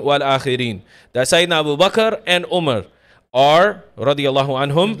al-awwalin wal-akhirin. That Sayyidina Abu Bakr and Umar are, radiallahu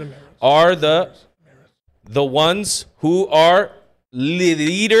anhum, are the the ones who are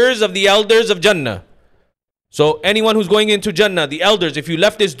leaders of the elders of Jannah. So anyone who's going into Jannah, the elders, if you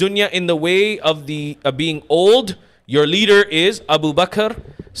left this dunya in the way of being old, your leader is Abu Bakr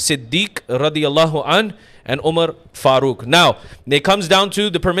Siddiq radiallahu an and Umar Farooq. Now, it comes down to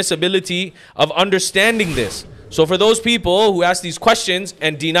the permissibility of understanding this. So for those people who ask these questions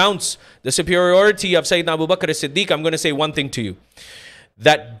and denounce the superiority of Sayyidina Abu Bakr Siddiq, I'm going to say one thing to you.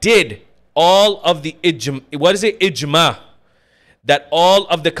 That did all of the ijma, that all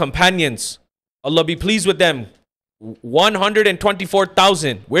of the companions, Allah be pleased with them,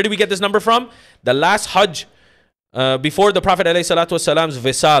 124,000. Where do we get this number from? The last Hajj before the Prophet ﷺ's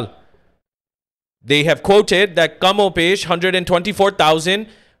Visal. They have quoted that Kamo Pesh, 124,000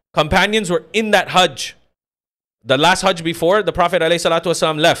 companions were in that Hajj. The last Hajj before the Prophet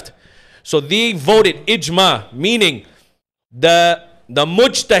ﷺ left. So they voted ijma, meaning the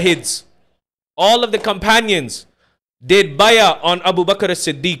mujtahids, all of the companions did bayah on Abu Bakr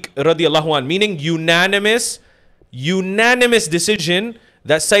as-Siddiq radiallahu anh, meaning unanimous decision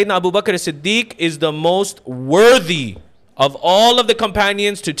that Sayyidina Abu Bakr as-Siddiq is the most worthy of all of the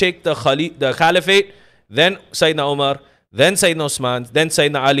companions to take the caliphate, then Sayyidina Umar, then Sayyidina Osman, then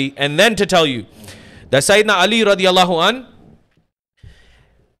Sayyidina Ali, and then to tell you that Sayyidina Ali radiallahu anh,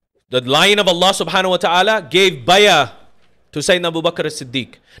 the lion of Allah subhanahu wa ta'ala, gave bayah to Sayyidina Abu Bakr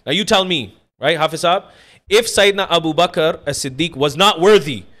as-Siddiq. Now you tell me, right, Hafiz Saab, if Sayyidina Abu Bakr as-Siddiq was not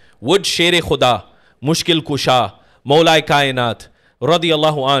worthy, would Sher Khuda, Mushkil Kusha, Mawlai Kainat,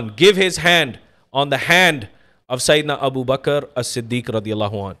 radiyallahu an, give his hand on the hand of Sayyidina Abu Bakr as-Siddiq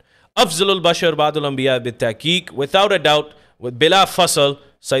radiyallahu an? Afzalul Bashar Ba'dul Anbiya bit-Taqiq, without a doubt, with bila fasal,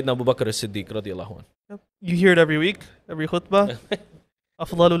 Sayyidina Abu Bakr as-Siddiq radiyallahu an. You hear it every week, every khutbah.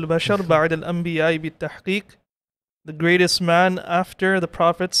 Afdalul Bashar Ba'dul Anbiya bit-Tahqiq, the greatest man after the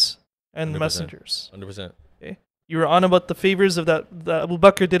prophets and 100%, messengers. 100%. Okay. You were on about the favors of that Abu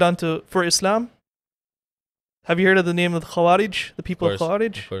Bakr did for Islam. Have you heard of the name of the Khawarij, the people of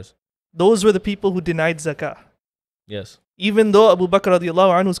Khawarij? Of course. Those were the people who denied zakah. Yes. Even though Abu Bakr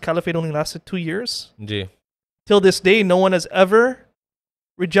radiallahu anhu's caliphate only lasted 2 years, Ji. till this day, no one has ever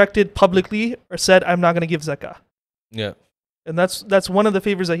rejected publicly or said, I'm not going to give zakah. Yeah. And that's one of the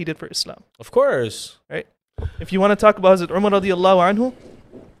favors that he did for Islam. Of course. Right? If you want to talk about Hazrat Umar radiallahu anhu,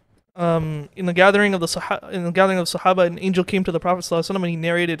 in the gathering of the Sahaba, an angel came to the Prophet ﷺ and he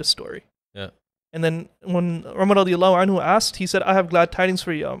narrated a story. Yeah. And then when Umar radiallahu anhu asked, he said, I have glad tidings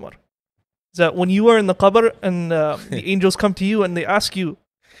for you, Umar. That when you are in the qabr and the angels come to you and they ask you,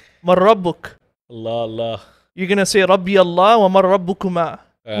 Mar Rabbuk? Allah, Allah. You're going to say, Rabbi Allah wa Mar Rabbukuma.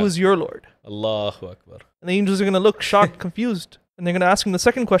 Who is your Lord? Allahu Akbar. And the angels are going to look shocked, confused. And they're going to ask him the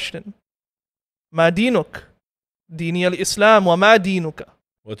second question. Ma dinuk? Dini al-Islam wa ma dinuka?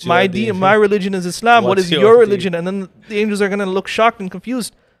 My religion is Islam. What is your religion? And then the angels are going to look shocked and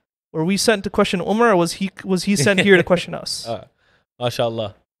confused. Were we sent to question Umar, or was he sent here to question us?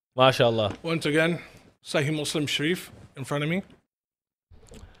 MashaAllah. MashaAllah. Once again, Sahih Muslim Sharif in front of me.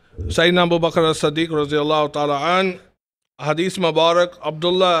 Sayyidina Abu Bakr as-Siddiq radiallahu ta'ala an, Hadith Mubarak,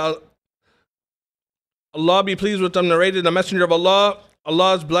 Abdullah, Allah be pleased with them, narrated the Messenger of Allah,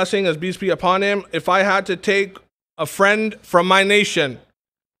 Allah's blessing as peace be upon him. If I had to take a friend from my nation,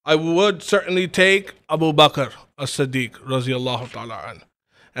 I would certainly take Abu Bakr as-Siddiq radiallahu ta'ala an.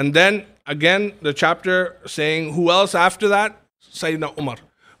 And then again, the chapter saying who else after that? Sayyidina Umar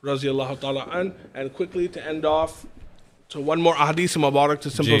radiallahu ta'ala an. And quickly to end off to one more ahadith mubarak to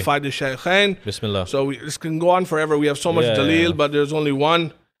simplify the Shaykhain. Bismillah. So this can go on forever. We have so much dalil, but there's only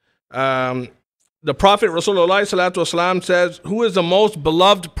one. The Prophet Rasulullah salatu wasalam says, who is the most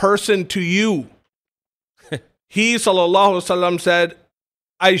beloved person to you? He sallallahu wasallam said,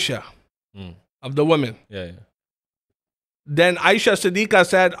 Aisha, of the women. Yeah. Then Aisha Siddiqa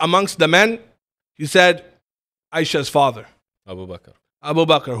said, amongst the men, he said, Aisha's father, Abu Bakr. Abu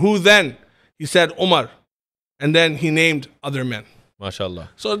Bakr. Who then? He said, Umar. And then he named other men. MashaAllah.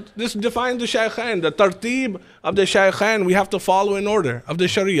 So this defines the Shaykhain. The tartib of the Shaykhain, we have to follow in order of the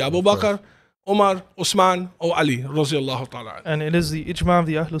Sharia. Abu Bakr, Umar, Usman, or Ali, radiallahu ta'ala. And it is the ijma of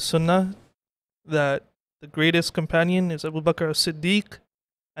the Ahlus Sunnah that the greatest companion is Abu Bakr as-Siddiq.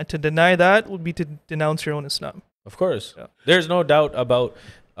 And to deny that would be to denounce your own Islam. Of course. Yeah. There's no doubt about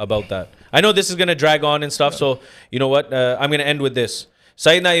that. I know this is going to drag on and stuff, so you know what? I'm going to end with this.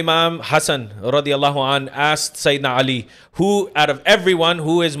 Sayyidina Imam Hassan radiallahu an asked Sayyidina Ali, who out of everyone,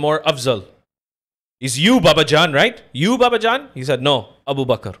 who is more afzal? Is you Baba Jan, right? You Baba Jan? He said, no, Abu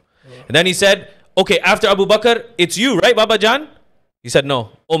Bakr. And then he said, okay, after Abu Bakr, it's you, right, Baba Jan? He said,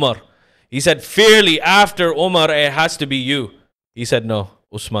 no, Umar. He said, fairly after Umar, it has to be you. He said, no,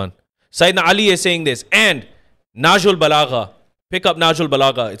 Usman. Sayyidina Ali is saying this. And Najul Balagha. Pick up Najul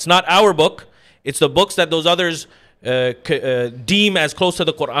Balagha. It's not our book. It's the books that those others deem as close to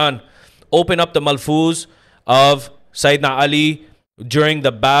the Quran. Open up the Malfuz of Sayyidina Ali during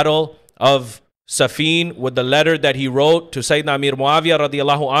the battle of Safin with the letter that he wrote to Sayyidina Amir Muawiyah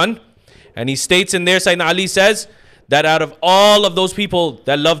radiallahu an. And he states in there, Sayyidina Ali says, that out of all of those people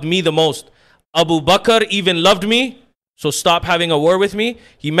that loved me the most, Abu Bakr even loved me, so stop having a war with me.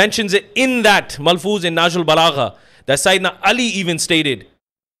 He mentions it in that Malfuz in Najul Balagha, that Sayyidina Ali even stated.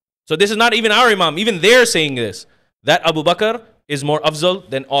 So this is not even our Imam, even they're saying this, that Abu Bakr is more afzal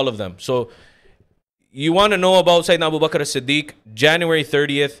than all of them. So you want to know about Sayyidina Abu Bakr as-Siddiq, January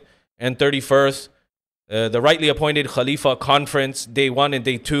 30th and 31st, the rightly appointed Khalifa conference, day 1 and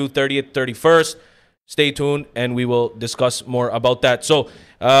day 2, 30th, 31st. Stay tuned and we will discuss more about that. So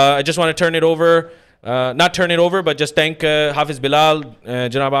I just want to turn it over, not turn it over, but just thank Hafiz Bilal,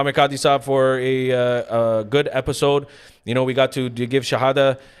 Janab Amir Qadi Saab for a good episode. You know, we got to give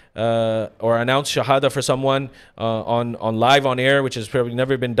Shahada or announce Shahada for someone on live on air, which has probably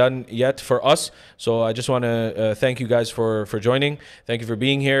never been done yet for us. So I just want to thank you guys for joining. Thank you for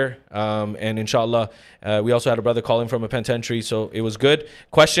being here. And inshallah, we also had a brother calling from a penitentiary, so it was good.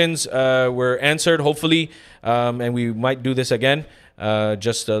 Questions were answered, hopefully, and we might do this again,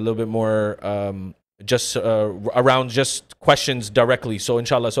 just a little bit more around just questions directly. So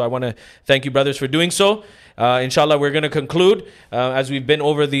inshallah, so I want to thank you brothers for doing so. Inshallah, we're going to conclude as we've been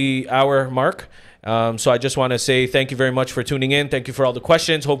over the hour mark. So I just want to say thank you very much for tuning in. Thank you for all the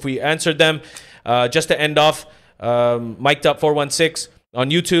questions. Hope we answered them. Just to end off, Mic'd Up 416 on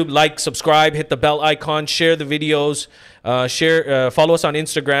YouTube. Like, subscribe, hit the bell icon, share the videos, follow us on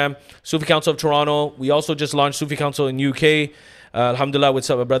Instagram, Sufi Council of Toronto. We also just launched Sufi Council in UK. Alhamdulillah, with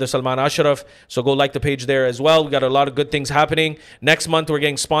brother Salman Ashraf. So go like the page there as well. We got a lot of good things happening. Next month, we're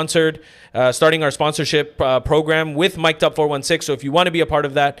getting sponsored, starting our sponsorship program with Mic'd Up 416. So if you want to be a part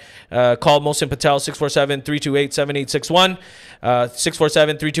of that, call Mohsin Patel, 647-328-7861.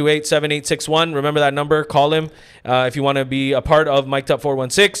 647-328-7861. Remember that number. Call him if you want to be a part of Mic'd Up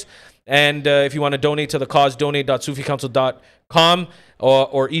 416. And if you want to donate to the cause, donate.suficouncil.com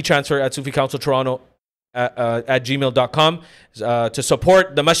or e-transfer at Sufi Council Toronto at gmail.com to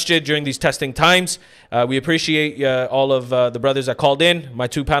support the masjid during these testing times. We appreciate all of the brothers that called in, my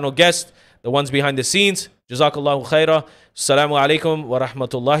 2 panel guests, the ones behind the scenes. Jazakallahu khairah. Assalamu alaikum wa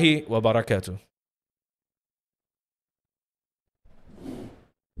rahmatullahi wa barakatuh.